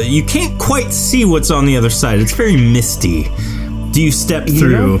you can't quite see what's on the other side. It's very misty. Do you step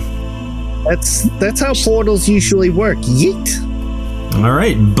through? That's how portals usually work. Yeet. All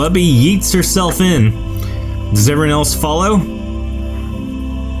right, Bubby yeets herself in. Does everyone else follow?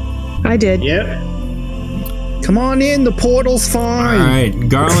 I did. Yep. Come on in. The portal's All fine. right,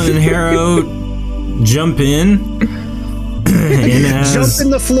 Garland and Harrow jump in. And as Jump in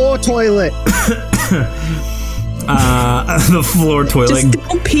the floor toilet. the floor toilet. Just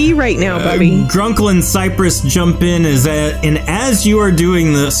don't pee right now, Bubby. Grunkle and Cypress jump in, and as you are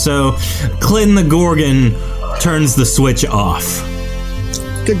doing this, so Clinton the Gorgon turns the switch off.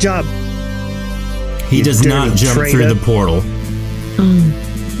 Good job. He does not dirty jump traitor. through the portal.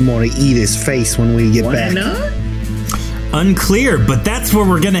 I'm gonna eat his face when we get Why back. not? Unclear, but that's where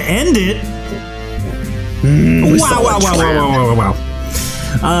we're gonna end it.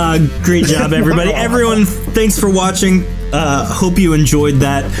 Wow. Great job, everybody. Everyone, thanks for watching. Hope you enjoyed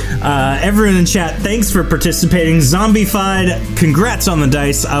that. Everyone in chat, thanks for participating. Zombified, congrats on the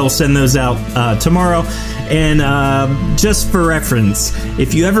dice. I will send those out tomorrow. And just for reference,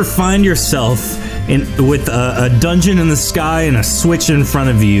 if you ever find yourself with a dungeon in the sky and a switch in front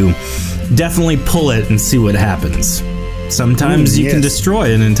of you, definitely pull it and see what happens. Sometimes you can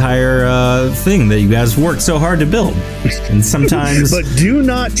destroy an entire thing that you guys worked so hard to build. And sometimes... But do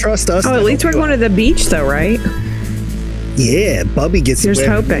not trust us. Oh, at least we're going to the beach, though, right? Yeah, Bubby gets Here's to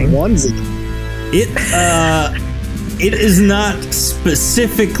wear hoping. onesie. It is not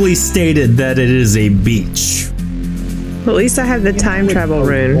specifically stated that it is a beach. Well, at least I have the time travel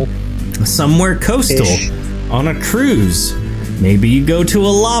rune. Somewhere coastal, on a cruise. Maybe you go to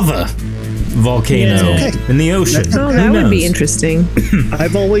a lava volcano in the ocean. Oh, Who that would be knows? interesting.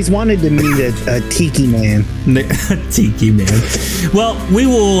 I've always wanted to meet a tiki man. Tiki man. Well, we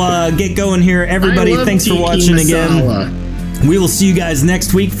will get going here. Everybody, I love thanks for tiki watching masala. again. We will see you guys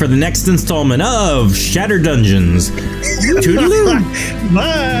next week for the next installment of Shattered Dungeons. Toodaloo.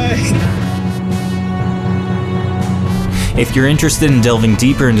 Bye. If you're interested in delving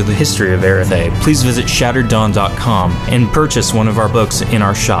deeper into the history of Erethe, please visit ShatteredDawn.com and purchase one of our books in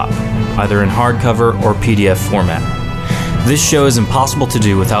our shop, either in hardcover or PDF format. This show is impossible to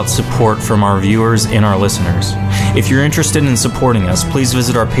do without support from our viewers and our listeners. If you're interested in supporting us, please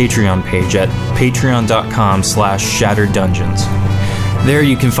visit our Patreon page at patreon.com/ShatteredDungeons. There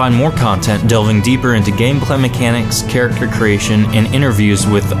you can find more content delving deeper into gameplay mechanics, character creation, and interviews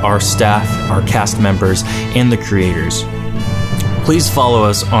with our staff, our cast members, and the creators. Please follow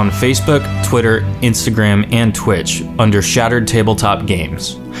us on Facebook, Twitter, Instagram, and Twitch under Shattered Tabletop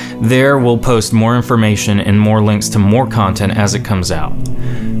Games. There we'll post more information and more links to more content as it comes out.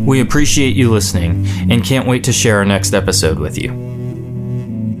 We appreciate you listening and can't wait to share our next episode with you.